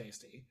be pretty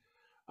tasty.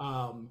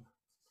 Um,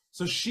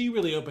 So she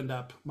really opened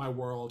up my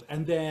world.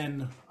 And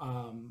then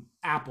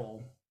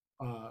Apple,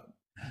 uh,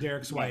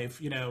 Derek's Yeah. wife,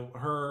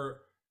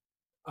 her.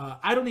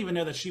 I don't even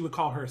know that she would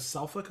call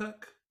herself a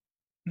cook,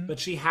 Mm. but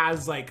she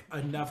has like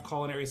enough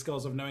culinary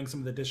skills of knowing some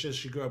of the dishes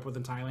she grew up with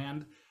in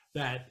Thailand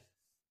that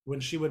when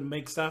she would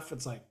make stuff,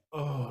 it's like,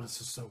 oh, this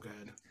is so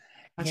good.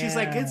 And she's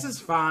like, Yeah. this is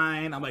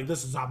fine. I'm like,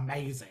 this is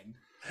amazing.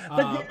 But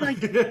then Um,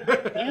 like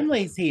her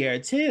family's here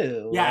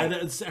too. yeah,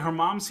 Like her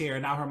mom's here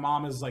now. Her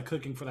mom is like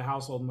cooking for the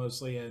household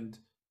mostly, and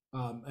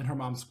her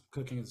mom's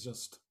cooking is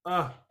just,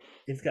 I've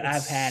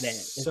had it.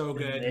 it's It's so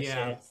good.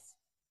 Yeah, delicious.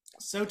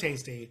 so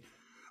tasty.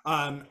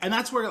 And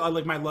that's where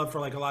like my love for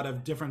like a lot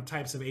of different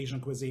types of Asian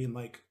cuisine,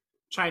 like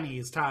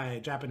Chinese, Thai,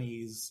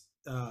 Japanese,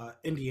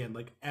 Indian,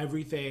 like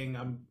everything.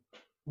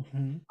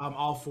 Mhm. I'm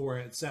all for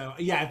it. So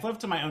yeah, if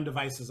left to my own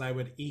devices, I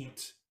would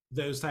eat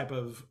those type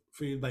of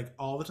food like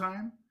all the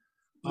time.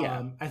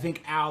 Yeah. I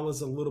think Al is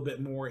a little bit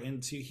more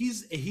into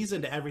he's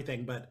into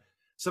everything, but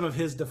some of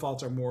his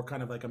defaults are more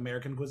kind of like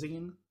American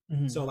cuisine.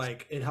 So Mhm.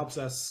 like it helps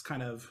us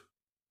kind of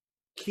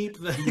keep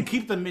the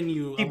keep the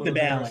menu a Keep the little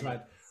balance.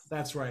 diversified.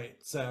 That's right.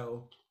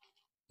 So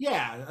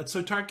yeah.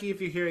 So Tarky,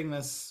 if you're hearing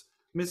this,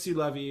 miss you,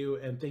 love you,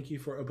 and thank you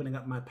for opening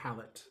up my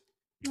palate.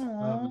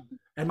 Aw.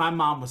 And my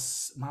mom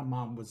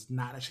was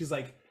not. She's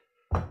like,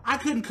 I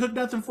couldn't cook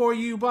nothing for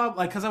you, Bob,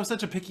 like because I was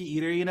such a picky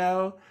eater. And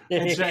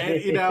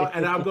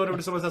and I'm going over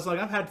to someone's house like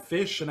I've had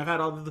fish and I've had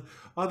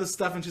all this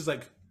stuff, and she's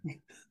like,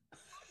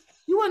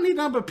 you wouldn't eat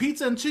nothing but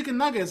pizza and chicken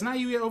nuggets. Now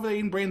you over there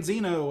eating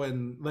branzino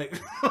and like,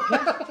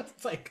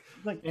 it's like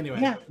Like anyway.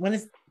 yeah, when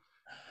it's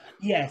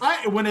yes.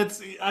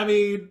 I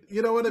mean,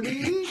 you know what I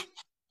mean.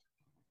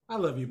 I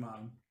love you,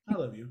 Mom. I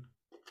love you.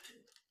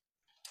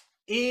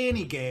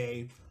 Any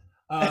gay.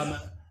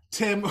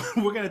 Tim,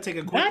 we're gonna take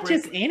a quick Not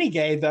break. just any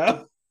gay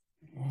though.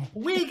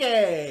 We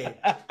gay.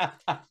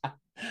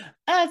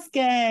 Us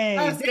gay.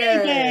 Us They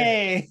gay.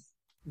 gay.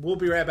 We'll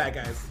be right back,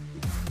 guys.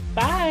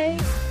 Bye.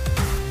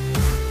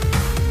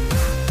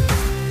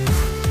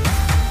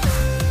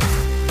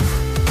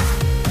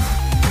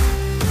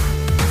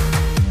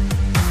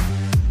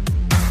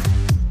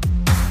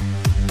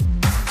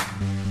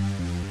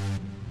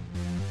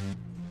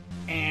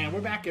 And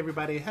we're back,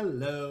 everybody.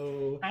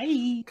 Hello.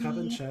 Hi. Cup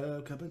and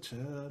chub, cup and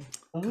chub,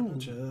 cup Ooh,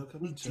 and chub,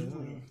 cup we and do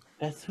chub. it.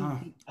 That's who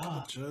we Cup are.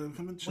 and chub,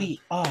 cup and chub.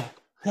 We are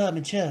Cub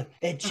and Chub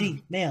at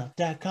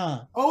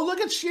gmail.com. Oh, look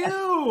at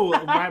you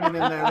rhyming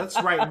in there.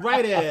 That's right.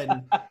 Right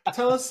in.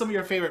 Tell us some of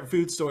your favorite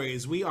food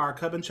stories. We are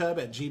cubandchub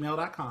at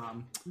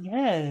gmail.com.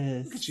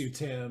 Yes. Look at you,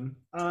 Tim.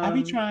 I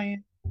be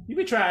trying. You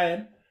be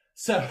trying.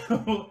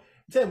 So,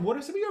 Tim, what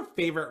are some of your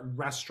favorite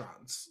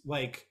restaurants?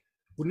 Like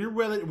when you're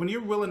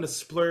willing to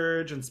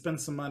splurge and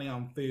spend some money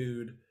on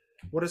food,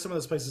 what are some of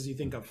those places you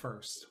think of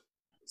first?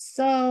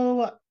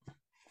 So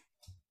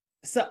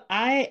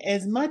I,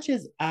 as much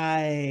as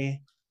I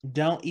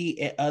don't eat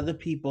at other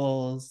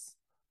people's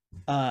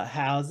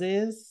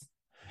houses,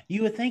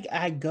 you would think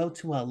I go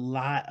to a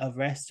lot of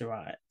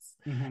restaurants.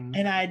 Mm-hmm.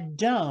 And I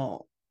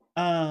don't.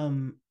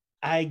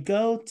 I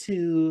go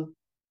to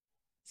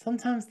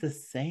sometimes the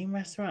same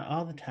restaurant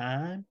all the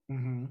time.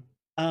 Mm-hmm.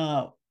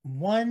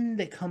 One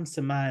that comes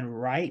to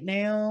mind right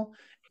now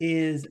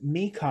is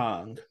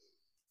Mekong.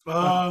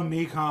 Oh,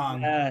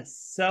 Mekong.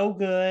 So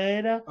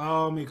good.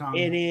 Oh, Mekong.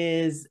 It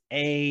is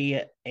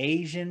a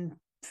Asian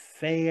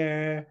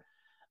fare.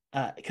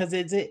 Because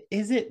is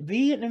it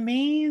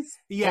Vietnamese?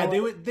 Yeah,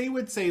 Or- they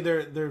would say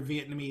they're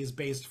Vietnamese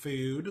based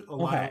food. A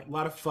Okay.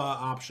 lot of pho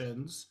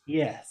options.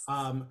 Yes.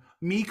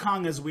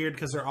 Mekong is weird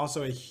because they're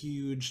also a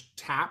huge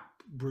tap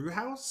brew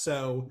house,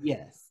 so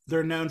Yes.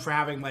 they're known for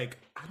having like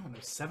I don't know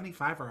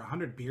 75 or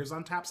 100 beers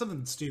on tap,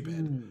 something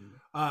stupid.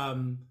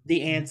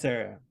 The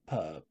Answer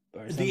Pub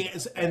or something.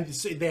 And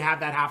so they have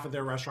that half of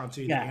their restaurant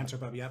too. Yeah. The Answer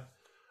Pub, yep.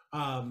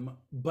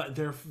 But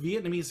their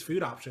Vietnamese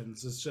food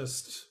options is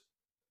just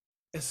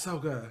it's so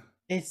good.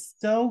 It's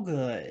so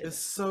good. It's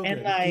so And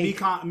good.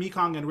 like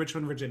Mekong in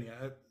Richmond,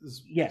 Virginia.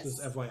 Is yes.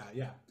 Just FYI,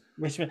 yeah.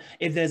 Richmond.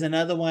 If there's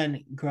another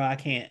one, girl, I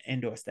can't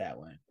endorse that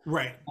one.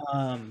 Right.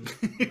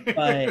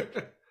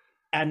 But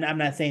I'm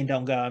not saying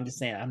don't go. I'm just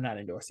saying I'm not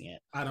endorsing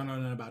it. I don't know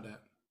nothing about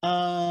that.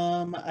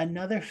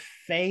 Another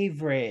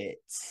favorite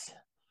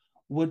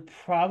would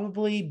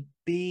probably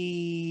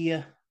be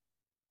I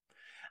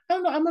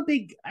don't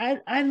know.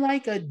 I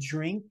like a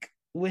drink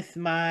with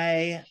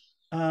my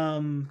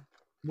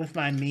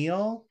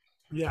meal.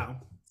 Yeah.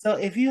 So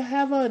if you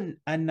have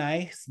a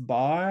nice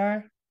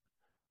bar,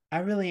 I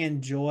really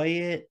enjoy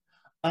it.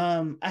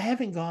 I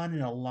haven't gone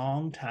in a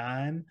long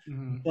time,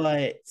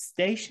 but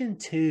Station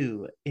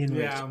 2 in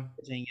Richmond,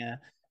 Virginia,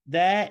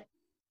 that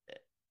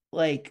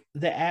like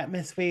the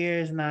atmosphere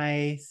is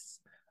nice.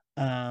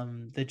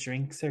 The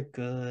drinks are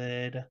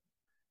good,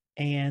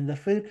 and the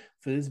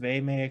food's very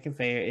American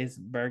fare. It's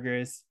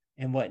burgers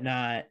and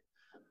whatnot.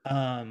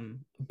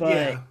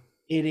 But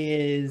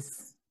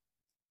it's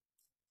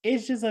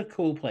just a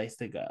cool place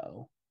to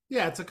go.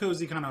 Yeah, it's a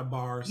cozy kind of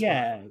bar spot.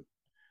 Yeah.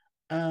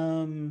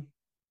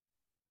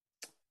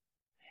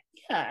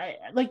 Yeah,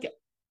 like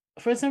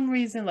for some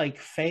reason, like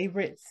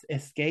favorites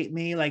escape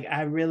me. Like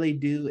I really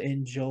do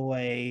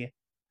enjoy.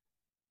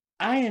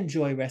 I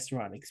enjoy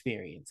restaurant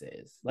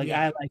experiences. Like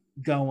Yeah. I like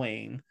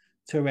going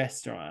to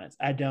restaurants.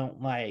 I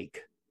don't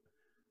like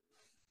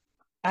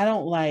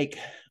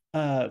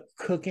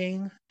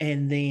cooking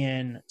and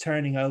then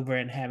turning over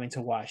and having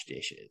to wash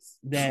dishes.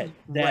 That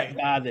Right.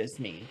 bothers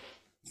me.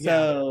 Yeah.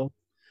 So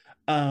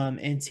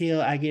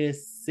until I get a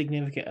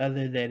significant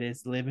other that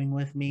is living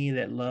with me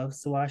that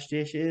loves to wash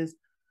dishes,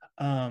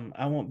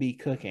 I won't be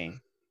cooking.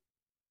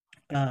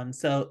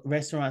 So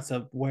restaurants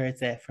are where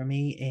it's at for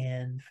me,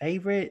 and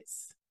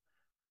favorites,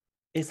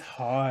 it's Do you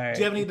hard.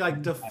 have any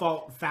like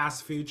default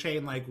fast food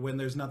chain, like when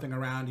there's nothing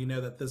around, you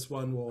know that this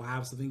one will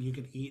have something you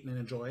can eat and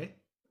enjoy?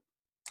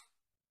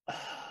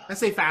 I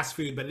say fast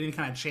food, but any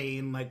kind of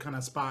chain, like kind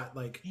of spot,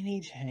 like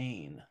Any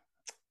chain.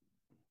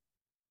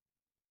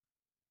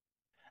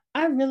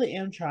 I really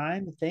am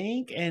trying to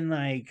think and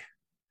like,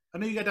 I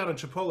know you got down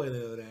to Chipotle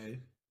the other day.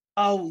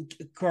 oh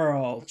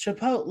girl,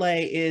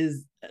 Chipotle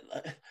is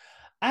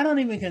I don't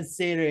even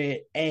consider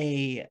it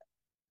a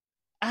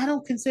I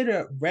don't consider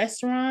it a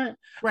restaurant.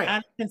 Right. I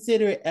don't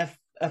consider it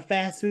a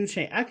fast food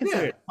chain. I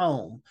consider Yeah. it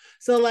home.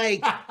 So like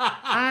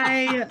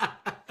I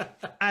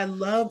I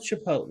love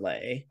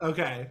Chipotle.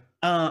 Okay.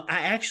 I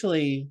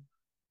actually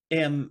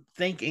am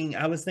thinking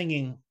I was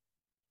thinking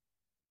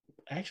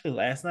actually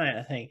last night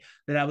I think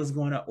that I was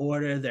going to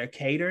order their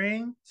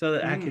catering so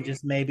that I could Mm.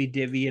 just maybe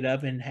divvy it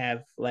up and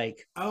have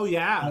like Oh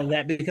yeah. all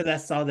that because I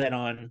saw that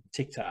on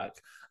TikTok.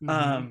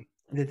 Mm-hmm.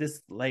 That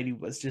this lady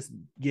was just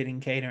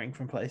getting catering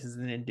from places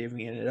and then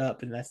divvying it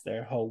up, and that's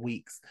their whole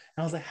weeks.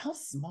 And I was like, how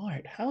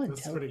smart, how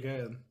That's pretty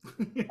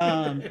intelligent.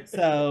 good.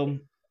 So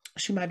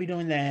she might be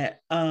doing that.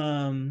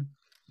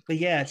 But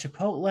yeah,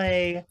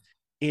 Chipotle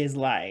is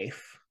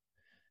life.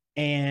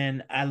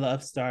 And I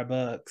love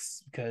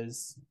Starbucks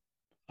because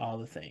all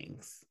the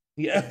things.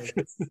 Yeah.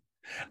 Hey,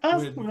 I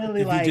was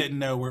really if you like, didn't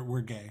know,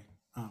 we're gay.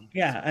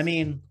 yeah, I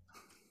mean,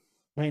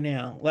 right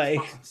now, like,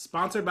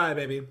 Sponsored by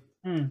baby.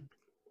 hmm.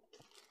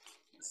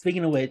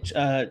 Speaking of which,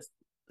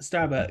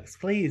 Starbucks,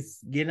 please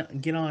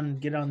get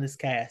on this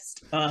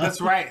cast.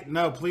 That's right.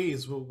 No,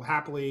 please, we'll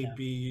happily Yeah.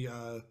 be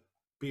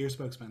your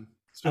spokesman,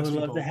 I would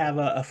love to spokespeople. have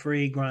a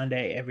free grande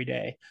every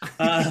day.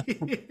 Uh,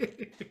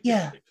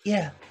 yeah,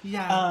 yeah.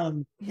 Yeah,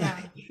 Um, yeah.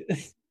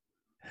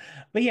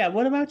 but yeah,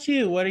 what about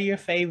you? What are your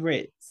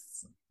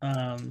favorites?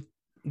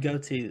 Go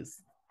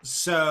tos.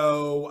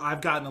 So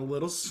I've gotten a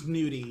little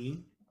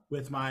snooty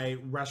with my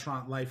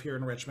restaurant life here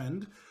in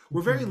Richmond.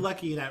 We're very Mhm.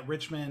 lucky that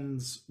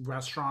Richmond's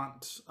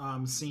restaurant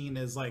scene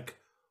is like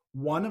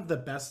one of the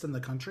best in the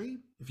country.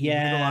 If you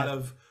read a lot Yeah,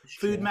 of it's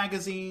food true.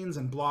 magazines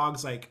and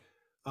blogs, like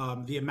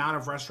the amount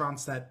of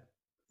restaurants that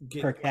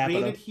Per get capita.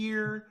 created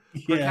here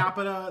per Yeah.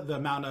 capita, the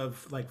amount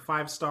of like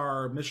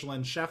 5-star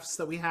Michelin chefs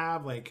that we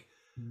have, like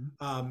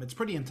Mhm. it's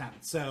pretty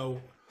intense. So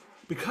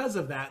because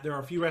of that, there are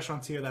a few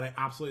restaurants here that I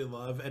absolutely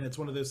love, and it's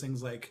one of those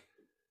things like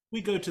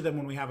we go to them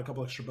when we have a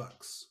couple extra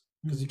bucks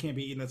because you can't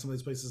be eating at some of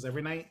these places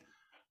every night.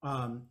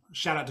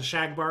 Shout out to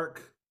Shagbark,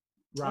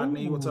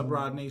 Rodney. What's up, Oh,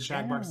 Rodney?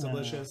 Shagbark's yeah.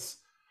 delicious.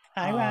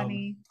 Hi,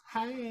 Rodney.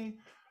 Hi.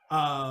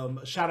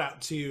 Shout out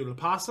to Le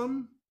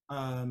Possum.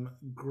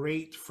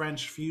 Great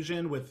French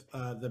fusion with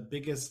the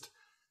biggest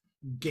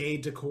gay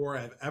decor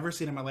I've ever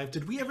seen in my life.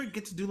 Did we ever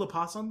get to do Le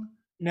Possum?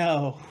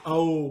 No.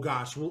 Oh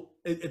gosh, well,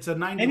 it's a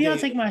 90 Maybe I'll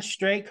day. take my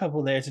straight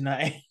couple there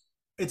tonight.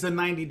 It's a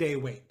 90-day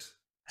wait,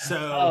 so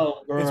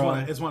Oh, girl.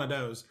 it's one of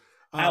those.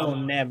 I will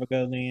Um, never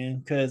go then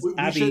because we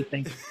I be should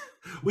thinking,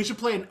 we should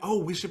plan.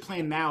 Oh, we should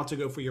plan now to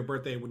go for your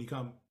birthday when you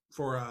come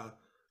for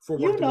Work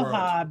you the know how World.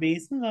 I be.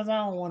 Sometimes I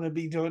don't want to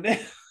be doing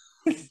that.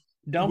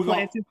 Don't We plan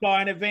going too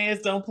far in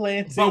advance. Don't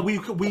plan but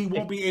too. we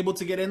won't be able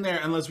to get in there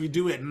unless we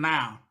do it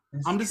now.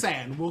 That's I'm just true.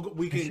 saying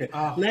we That's can. true.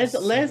 Oh, Let's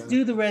it's so let's good.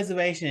 do the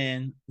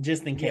reservation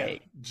just in Yeah,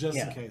 case. just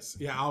in Yeah. case.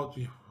 Yeah, I'll.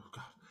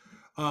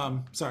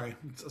 Oh God. Sorry.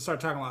 Start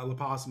talking about La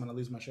Possum and I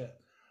lose my shit.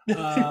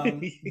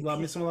 Love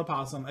me some La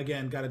Possum.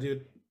 Again, got to do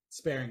it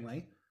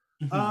sparingly.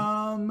 Mhm.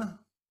 Um,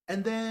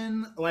 and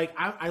then like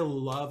I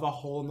love a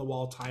hole in the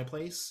wall Thai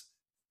place.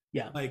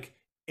 Yeah. Like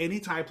any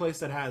Thai place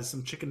that has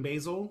some chicken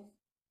basil,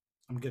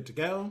 I'm good to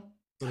go.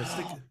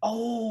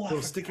 Oh, I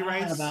Little sticky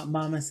forgot rice. about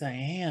Mama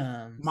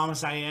Sam's. Mama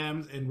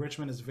Siam's in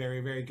Richmond is very,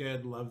 very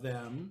good. Love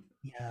them.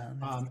 Yeah.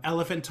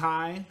 Elephant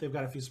Thai, they've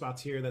got a few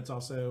spots here that's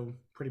also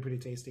pretty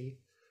tasty.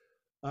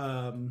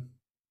 Um,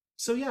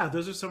 so yeah,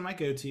 those are some of my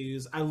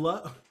go-tos. I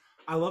love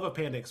a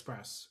Panda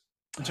Express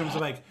in terms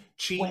of like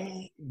cheap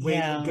Wait, way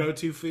yeah.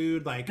 go-to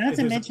food. Like Not if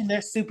to there's mention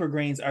their super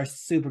greens are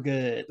super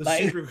good. the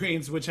Like super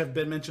greens, which have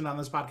been mentioned on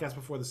this podcast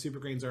before, the super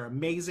greens are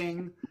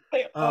amazing.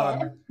 they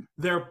are.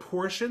 Their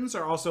portions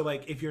are also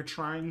like if you're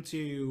trying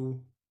to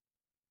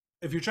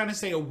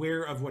stay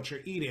aware of what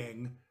you're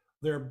eating,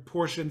 their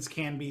portions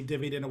can be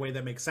divvied in a way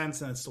that makes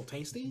sense and it's still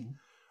tasty.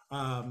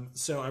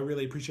 So I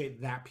really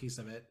appreciate that piece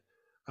of it.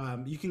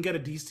 You can get a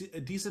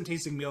decent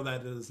tasting meal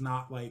that is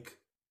not like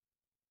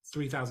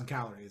 3,000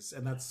 calories,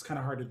 and that's kind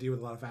of hard to do with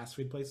a lot of fast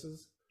food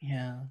places.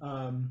 Yeah.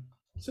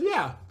 So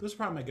yeah, those are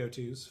probably my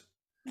go-tos.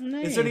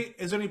 Nice.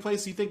 Is there any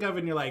place you think of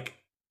and you're like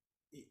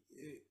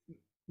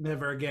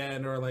never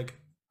again, or like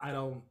I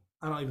don't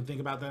even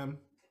think about them?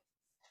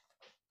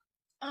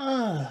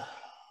 Uh,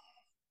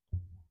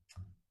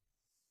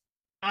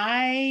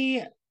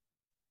 I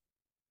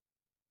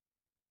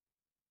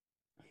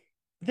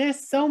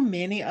there's so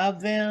many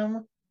of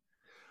them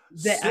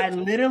that So, I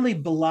literally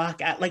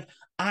block out. Like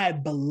I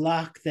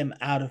block them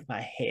out of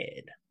my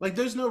head. like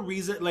there's no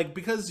reason, like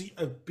because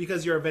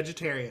you're a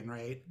vegetarian,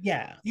 right?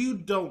 Yeah. You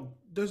don't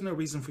There's no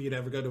reason for you to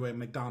ever go to a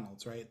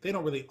McDonald's, right? They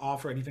don't really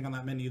offer anything on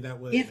that menu that If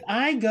would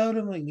I go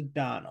to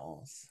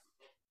McDonald's,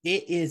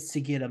 it is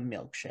to get a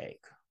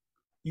milkshake.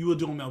 you will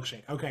do a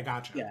milkshake. Okay,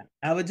 gotcha. Yeah.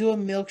 I would do a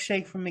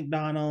milkshake from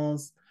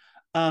McDonald's.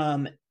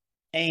 Um,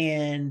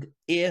 and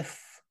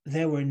if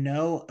there were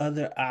no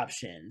other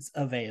options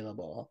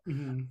available,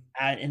 Hmm.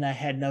 and I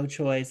had no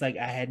choice, like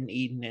I hadn't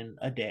eaten in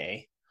a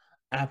day,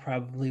 I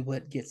probably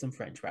would get some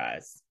French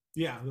fries.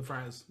 Yeah, the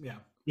fries. Yeah.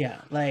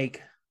 Yeah,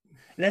 like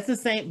that's the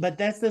same, but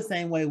that's the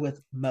same way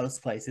with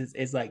most places.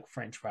 It's like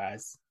French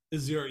fries.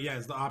 Is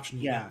the option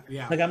you Yeah. got.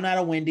 Yeah. Like I'm not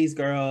a Wendy's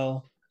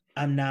girl.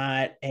 I'm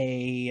not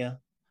a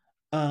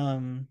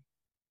um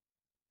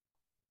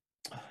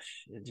oh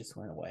shit, it just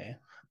went away.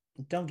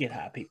 Don't get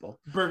high, people.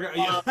 Burger,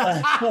 yeah.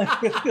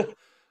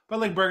 But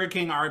like Burger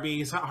King,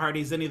 Arby's,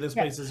 Hardee's, any of those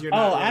Yeah. places, you're Oh,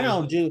 not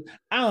really.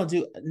 I don't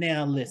do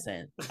now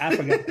listen. I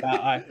forgot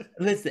about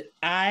listen,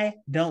 I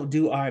don't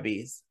do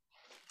Arby's.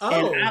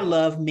 And I Oh.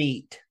 love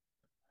meat.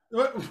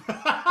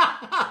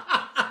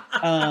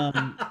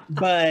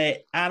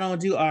 But I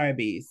don't do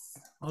Arby's.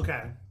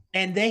 Okay.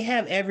 And they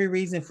have every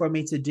reason for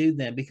me to do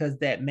them because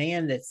that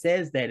man that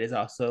says that is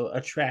also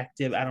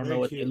attractive. I don't know Very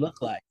what they cute.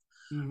 look like.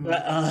 Hmm.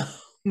 But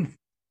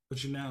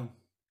But you know.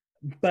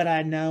 but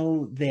I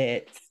know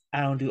that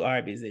I don't do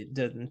Arby's. It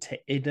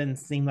doesn't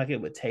seem like it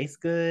would taste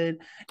good.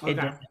 It Okay.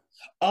 doesn't.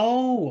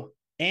 Oh,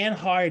 and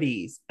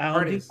Hardee's. I don't do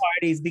Hardee's.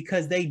 Hardee's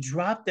because they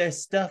drop their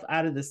stuff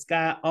out of the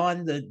sky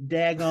on the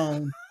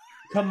daggone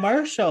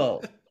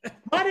commercial.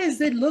 Why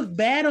does it look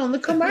bad on the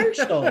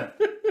commercial?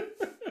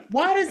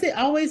 Why does it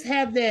always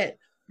have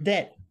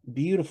that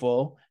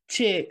beautiful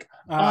chick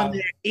on uh,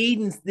 there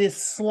eating this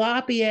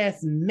sloppy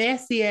ass,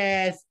 messy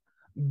ass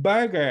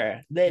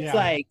burger that's yeah.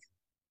 like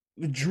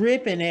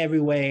dripping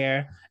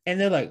everywhere? And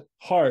they're like,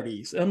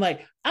 Hardee's. I'm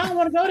like, I don't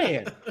want to go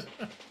there.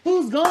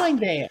 Who's going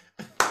there?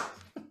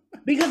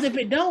 Because if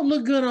it don't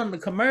look good on the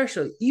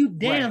commercial, you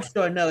damn Right.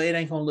 sure know it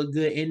ain't gonna look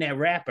good in that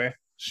wrapper.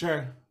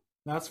 Sure.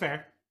 That's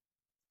fair.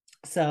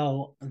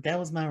 So that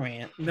was my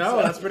rant. No,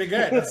 So, that's pretty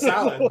good. That's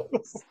solid.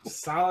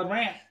 Solid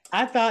rant.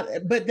 I thought,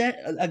 but that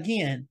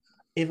again,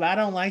 if I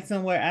don't like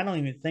somewhere, I don't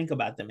even think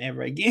about them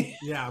ever again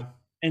Yeah.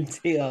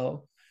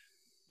 until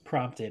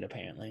prompted,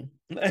 apparently.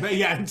 But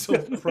yeah,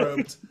 until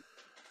probed.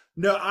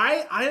 No,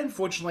 I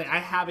unfortunately I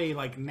have a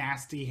like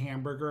nasty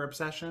hamburger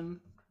obsession.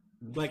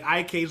 Like I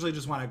occasionally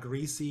just want a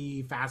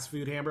greasy fast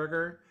food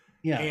hamburger,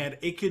 Yeah. and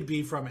it could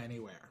be from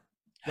anywhere.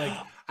 Like,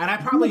 and I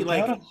You probably would go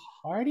like, to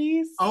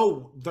Hardee's?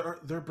 oh,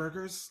 their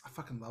burgers. I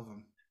fucking love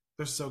them.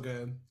 They're so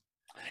good.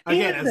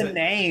 Again, Even as the a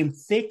name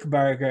Thick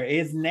Burger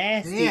is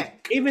nasty.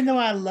 thick, Even though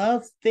I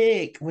love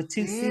thick with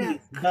two thick.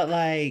 C's, but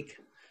like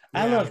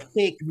I Yeah, love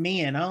thick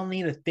men. I don't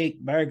need a thick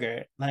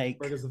burger. Like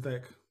burgers are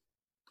thick.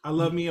 I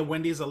love me a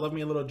Wendy's. I love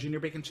me a little junior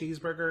bacon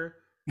cheeseburger.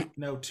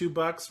 No,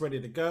 $2, ready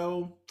to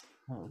go.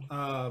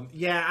 oh,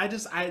 Yeah,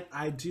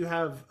 I do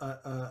have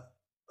a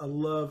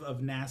love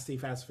of nasty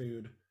fast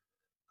food.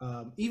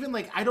 Even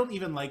like I don't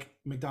even like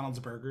McDonald's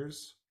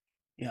burgers,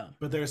 yeah.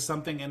 but there's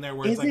something in there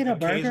where it's Is like it a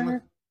occasionally.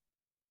 burger?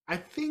 I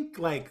think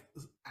like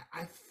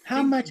I How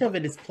think much of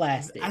it is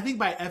plastic? I think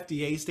by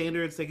FDA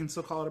standards they can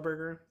still call it a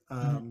burger.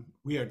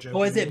 We are joking.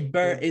 Or is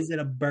it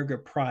a burger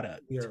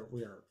product? We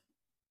are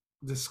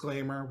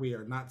disclaimer. We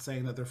are not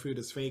saying that their food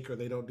is fake or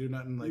they don't do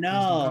nothing. Like please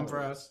don't come for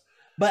No. us.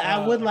 But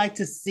I would like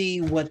to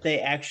see what they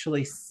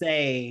actually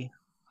say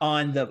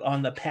on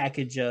the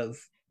package of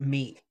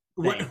meat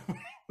thing.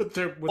 with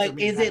their Like,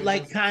 meat is it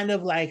like packages. kind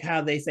of like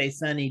how they say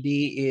Sunny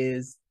D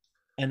is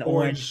an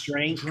orange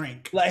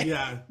drink? Like,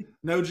 Yeah,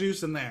 no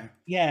juice in there.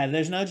 yeah,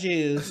 there's no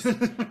juice.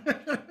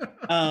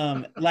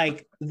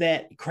 Like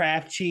that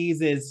Kraft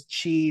cheese is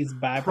cheese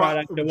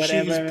byproduct or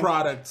whatever. Cheese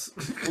products.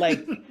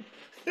 Like,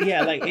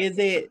 yeah, like does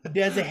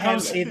it have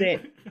is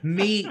it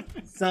meat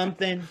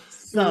something?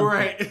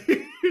 Right.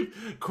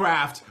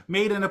 Kraft,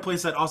 made in a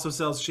place that also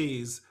sells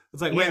cheese.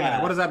 It's like, wait a minute,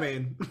 Yeah. what does that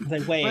mean? It's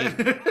like,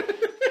 wait,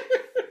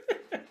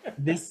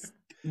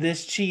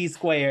 this cheese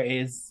square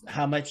is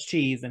how much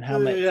cheese and how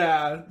much?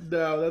 Yeah,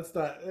 no, it's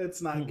not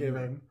Mm-mm.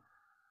 giving.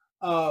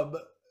 Um,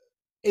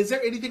 is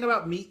there anything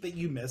about meat that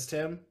you missed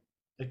him?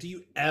 Like, do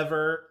you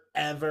ever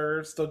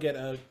still get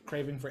a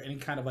craving for any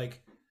kind of like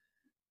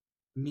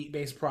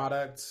meat-based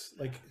products?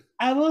 Like,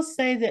 I will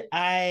say that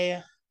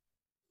I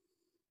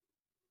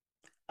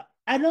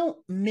don't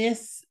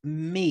miss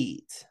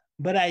meat,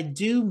 but I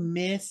do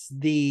miss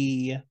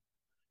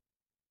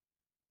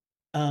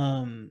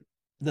um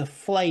the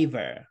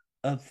flavor.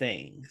 of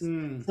things.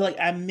 Mm, So like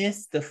I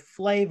miss the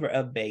flavor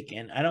of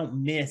bacon. I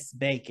don't miss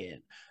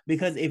bacon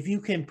because if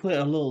you can put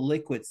a little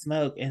liquid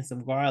smoke and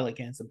some garlic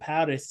and some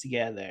powders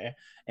together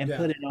and yeah.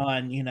 put it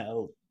on, you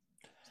know,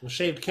 So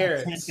shaved a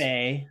carrots.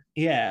 tempeh,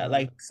 yeah, Mhm.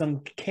 like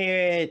some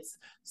carrots,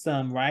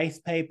 some rice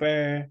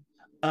paper,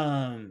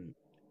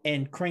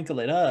 and crinkle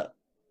it up.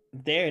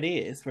 There it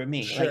is for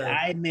me. Like Sure.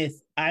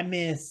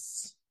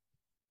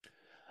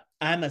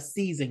 I'm a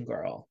seasoned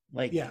girl.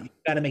 Like Yeah. you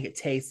got to make it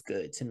taste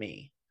good to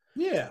me.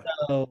 Yeah.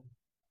 So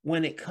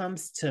when it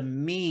comes to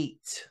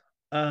meat,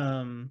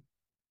 um,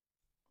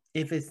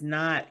 if it's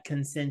not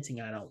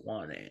consenting, I don't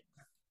want it.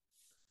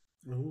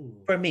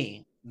 Ooh. For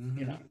me, you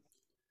Hmm. know.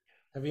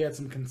 Have you had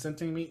some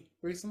consenting meat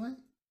recently?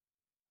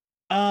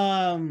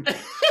 Um,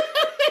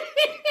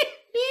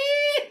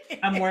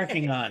 I'm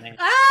working on it.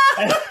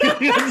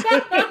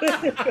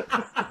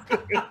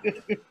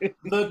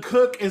 The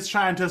cook is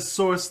trying to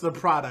source the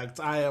product.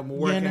 I am You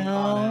working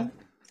on it. know,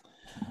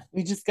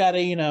 we just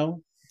gotta,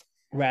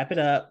 wrap it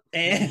up.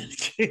 And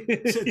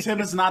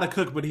Tim is not a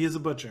cook, but he is a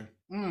butcher.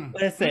 Mm.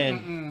 listen,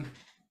 Mm-mm-mm.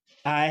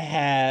 I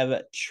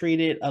have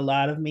treated a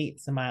lot of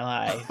meats in my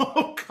life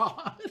Oh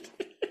God.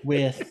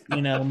 with,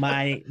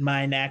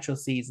 my natural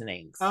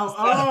seasonings. Oh,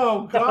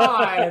 oh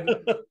God.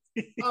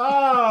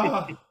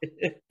 Oh.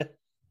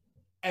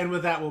 And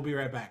with that, we'll be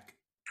right back.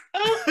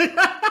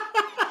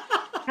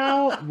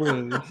 How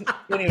rude.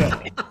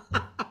 Anyway,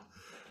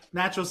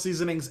 Natural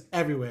seasonings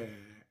everywhere.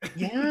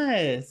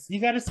 yes, you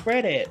got to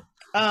spread it.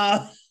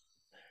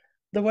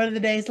 The word of the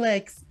day is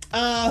Lex.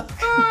 Bye.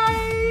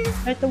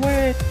 At the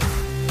word.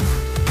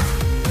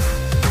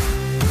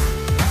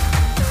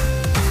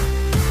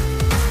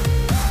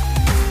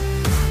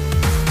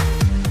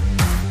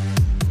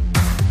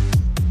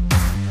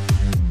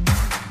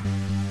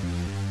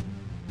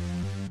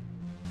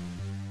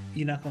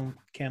 You're not gonna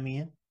count me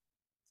in?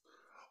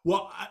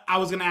 Well, I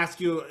was gonna ask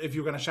you if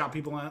you were gonna shout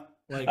people out.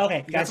 Like,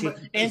 Okay, you got you.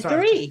 somebody? In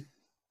Sorry.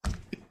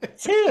 3,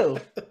 2.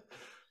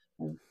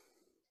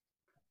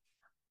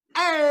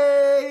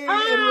 Hey,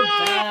 and we're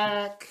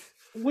Ah, back.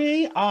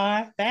 we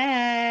are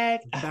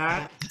back.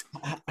 Back.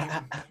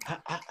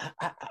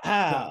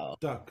 Oh,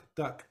 Duck.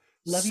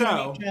 love you, So,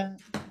 Anitra.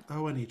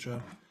 oh,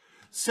 Anitra.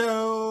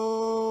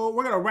 So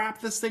we're gonna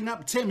wrap this thing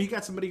up. Tim, you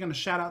got somebody gonna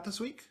shout out this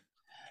week?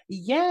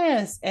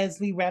 Yes,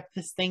 as we wrap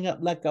this thing up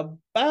like a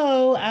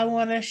bow, I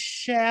want to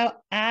shout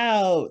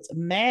out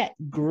Matt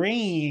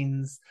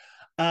Greens.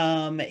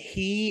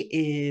 He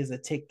is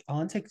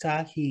on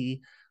TikTok.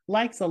 He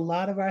likes a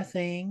lot of our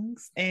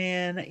things,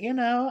 and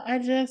I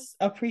just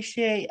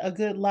appreciate a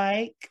good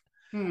like,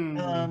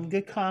 Hmm.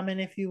 good comment,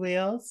 if you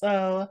will.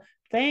 So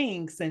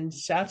thanks and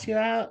shout you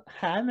out.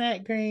 Hi,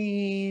 Matt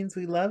Greens.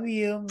 We love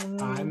you.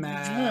 Hi,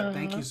 Matt.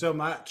 Thank you so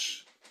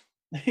much.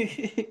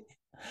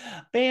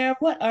 Bear,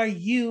 what are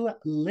you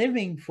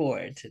living for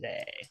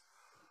today?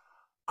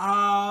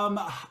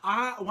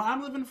 What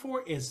I'm living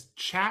for is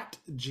Chat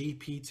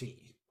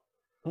GPT.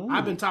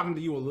 I've been Ooh, talking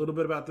to you a little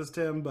bit about this,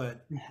 Tim,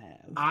 but I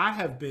have. I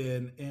have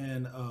been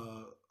in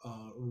a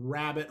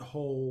rabbit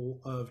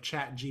hole of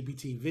Chat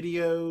GPT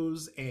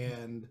videos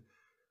and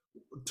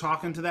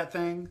talking to that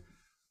thing.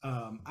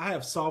 I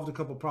have solved a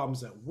couple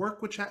problems at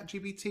work with Chat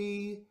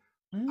GPT.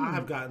 I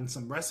have Mm, gotten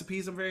some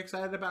recipes I'm very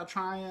excited about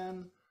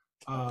trying.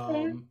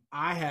 okay.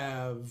 I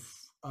have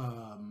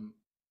um,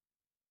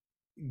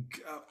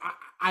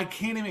 I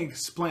can't even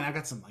explain. I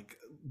got some like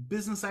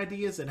business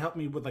ideas that helped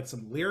me with like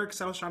some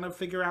lyrics I was trying to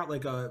figure out,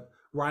 like a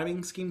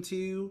rhyming scheme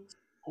too.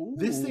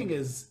 This thing Ooh,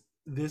 is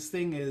this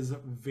is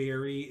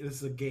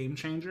a game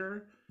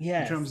changer in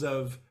yes. terms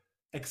of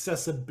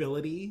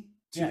accessibility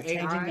to Yeah,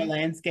 changing the AI.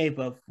 landscape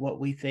of what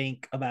we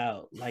think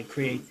about like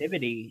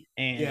creativity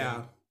Yeah.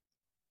 and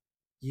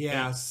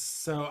Yeah.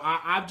 So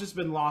I've just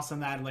been lost in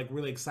that and like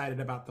really excited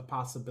about the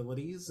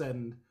possibilities.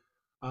 And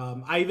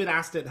I even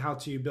asked it how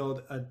to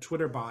build a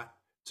Twitter bot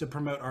to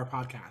promote our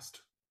podcast.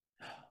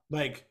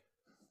 Like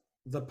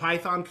the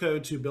Python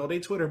code to build a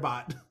Twitter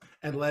bot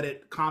and let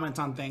it comment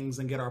on things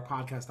and get our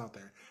podcast out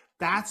there.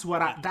 That's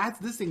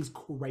this thing's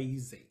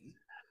crazy.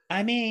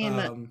 I mean,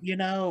 Um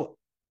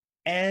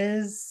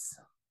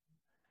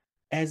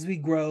as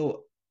we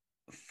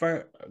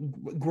for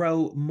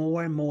grow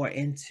more and more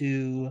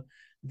into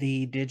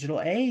the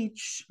digital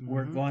age,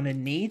 we're mhm. going to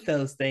need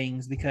those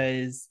things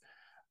because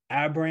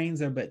our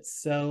brains are but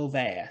so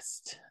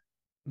vast.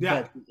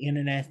 Yeah. But the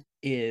internet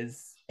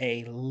is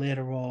a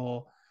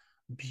literal,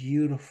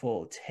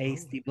 beautiful, Oh.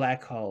 tasty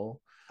black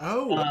hole.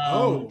 Oh, Um,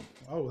 oh,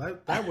 oh,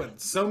 that went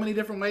so many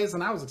different ways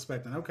than I was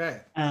expecting.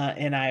 Okay.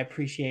 and I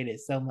appreciate it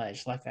so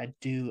much. Like I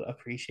do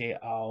appreciate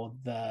all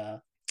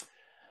the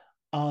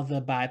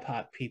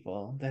BIPOC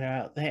people that are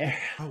out there.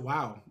 Oh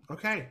wow.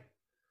 Okay.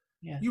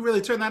 Yeah. You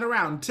really turned that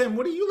around. Tim,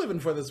 what are you living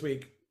for this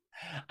week?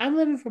 I'm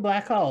living for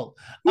black hole.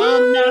 No.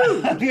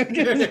 Woo!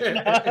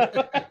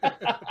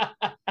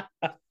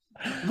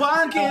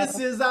 One Uh, kiss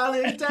is all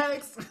it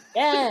takes.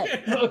 yeah.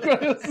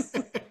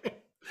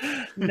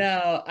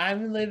 No,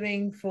 I'm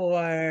living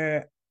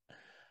for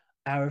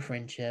our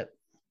friendship.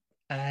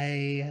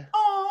 I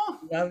Oh,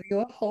 love you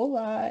a whole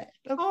lot.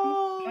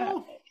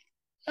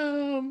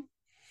 Oh.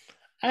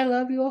 I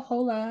love you a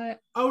whole lot.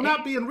 Oh,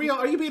 not being real.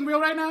 Are you being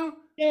real right now?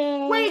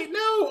 Yeah. Wait, no.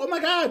 Oh my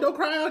God. Don't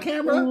cry on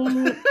camera.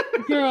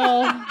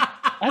 Girl,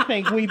 I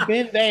think we've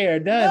been there,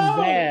 done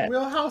that.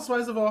 Real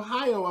Housewives of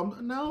Ohio.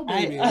 No,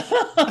 baby.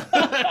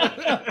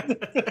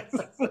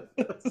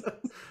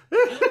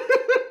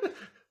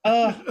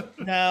 Oh,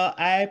 no,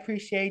 I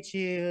appreciate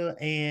you.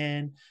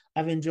 And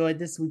I've enjoyed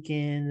this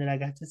weekend that I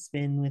got to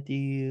spend with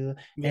you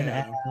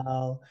and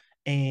Al.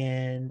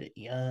 And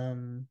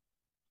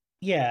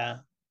yeah,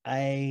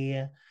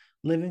 I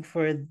living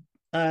for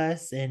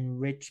us in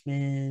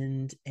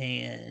Richmond,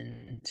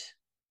 and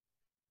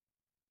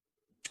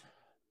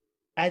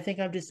I think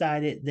I've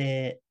decided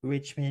that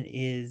Richmond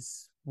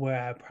is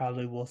where I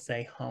probably will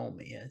say home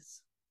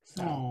is.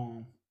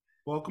 So,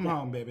 welcome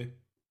home, baby.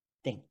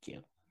 Thank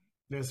you.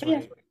 That's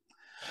right.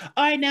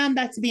 All right, now I'm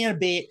back to being a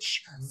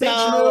bitch.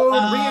 Bitch mode,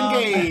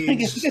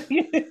 re-engaged.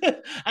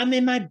 I'm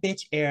in my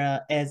bitch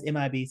era, as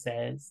MIB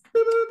says.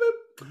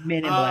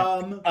 Men in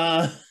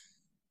Black.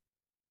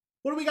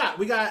 What do we got?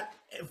 We got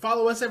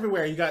follow us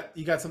everywhere. You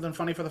got something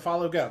funny for the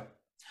follow? Go.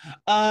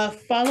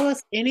 Follow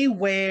us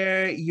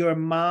anywhere your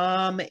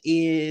mom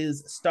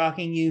is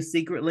stalking you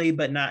secretly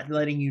but not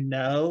letting you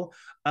know,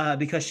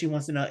 because she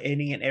wants to know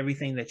any and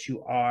everything that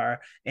you are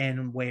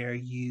and where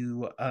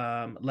you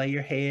lay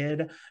your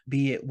head,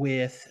 be it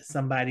with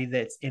somebody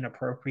that's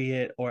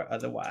inappropriate or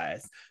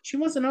otherwise. She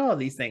wants to know all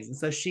these things, and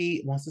so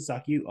she wants to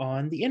stalk you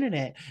on the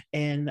internet,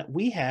 and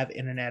we have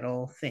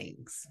internetal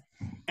things.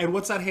 And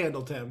what's that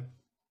handle, Tim?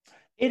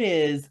 It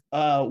is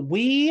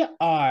we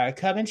are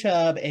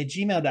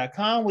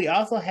cubandchub@gmail.com. We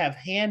also have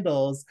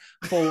handles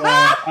for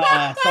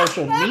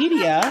social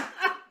media,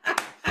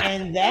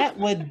 and that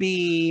would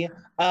be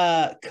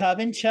Cub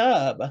and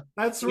Chub.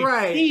 That's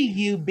right.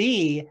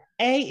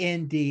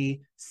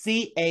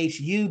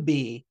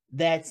 CUBANDCHUB.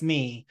 That's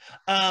me.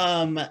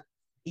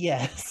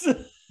 Yes.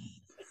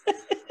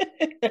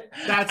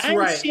 That's I'm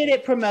right. shit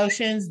at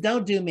promotions.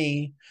 Don't do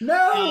me.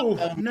 No,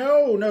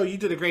 you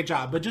did a great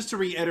job. But just to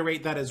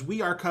reiterate, that is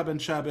we are Cub and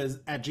Chub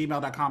at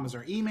gmail.com is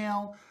our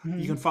email. Mm-hmm.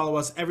 You can follow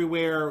us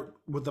everywhere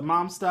with the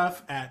mom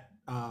stuff at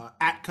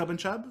Cub and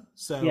Chub.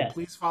 So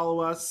please follow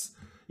us.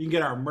 You can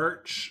get our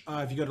merch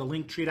if you go to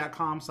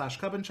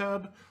linktree.com/Cub and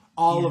Chub.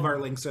 All of our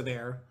links are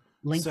there.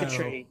 Link the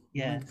tree.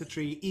 Yeah. Link the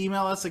tree.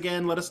 Email us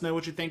again. Let us know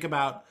what you think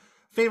about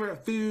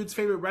favorite foods,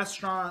 favorite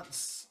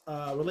restaurants,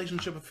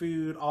 relationship with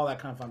food, all that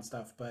kind of fun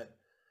stuff. But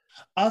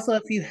also,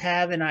 if you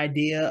have an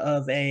idea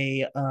of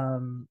a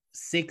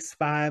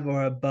 6'5"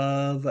 or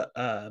above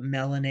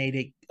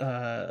melanated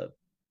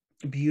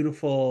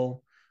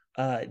beautiful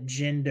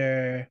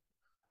gender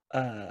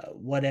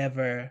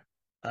whatever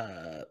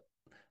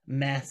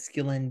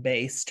masculine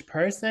based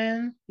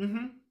person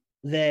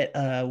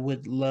that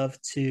would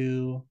love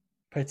to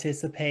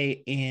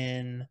participate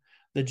in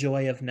the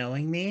joy of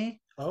knowing me,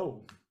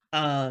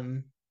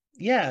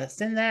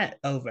 send that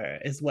over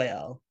as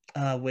well,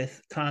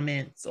 with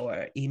comments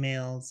or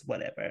emails,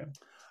 whatever.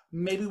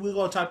 Maybe we'll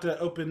go talk to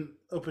open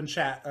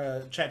chat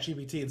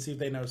GPT and see if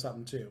they know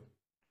something too.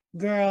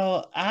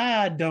 Girl,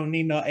 I don't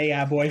need no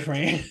AI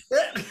boyfriend.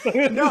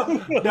 no,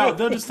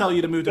 they'll just tell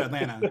you to move to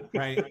Atlanta,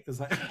 right? It's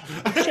like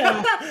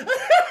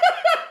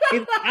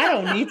I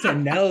don't need to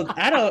know.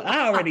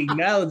 I already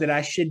know that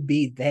I should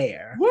be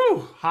there. Woo,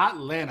 hot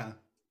Atlanta.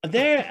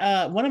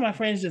 One of my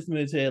friends just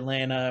moved to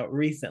Atlanta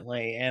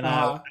recently, and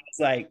I was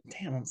like,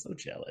 damn, I'm so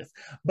jealous.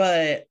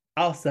 But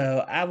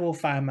also, I will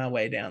find my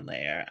way down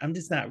there. I'm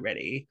just not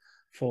ready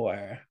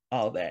for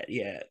all that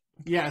yet.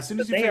 Yeah, as soon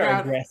as you figure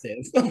out,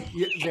 aggressive.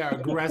 They are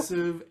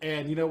aggressive,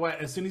 and you know what?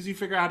 As soon as you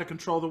figure out how to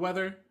control the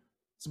weather,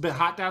 it's a bit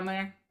hot down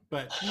there,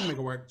 but you can make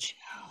it work.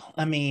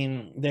 I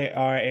mean, there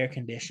are air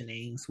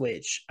conditionings,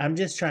 which I'm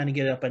just trying to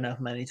get up enough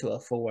money to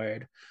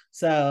afford.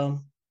 So,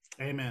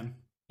 amen.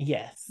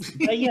 Yes.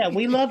 But yeah,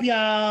 we love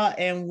y'all,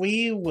 and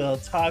we will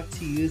talk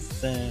to you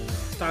soon.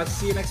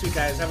 See you next week,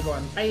 guys. Have a good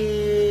one.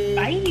 Bye.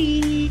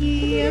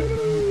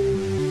 Bye.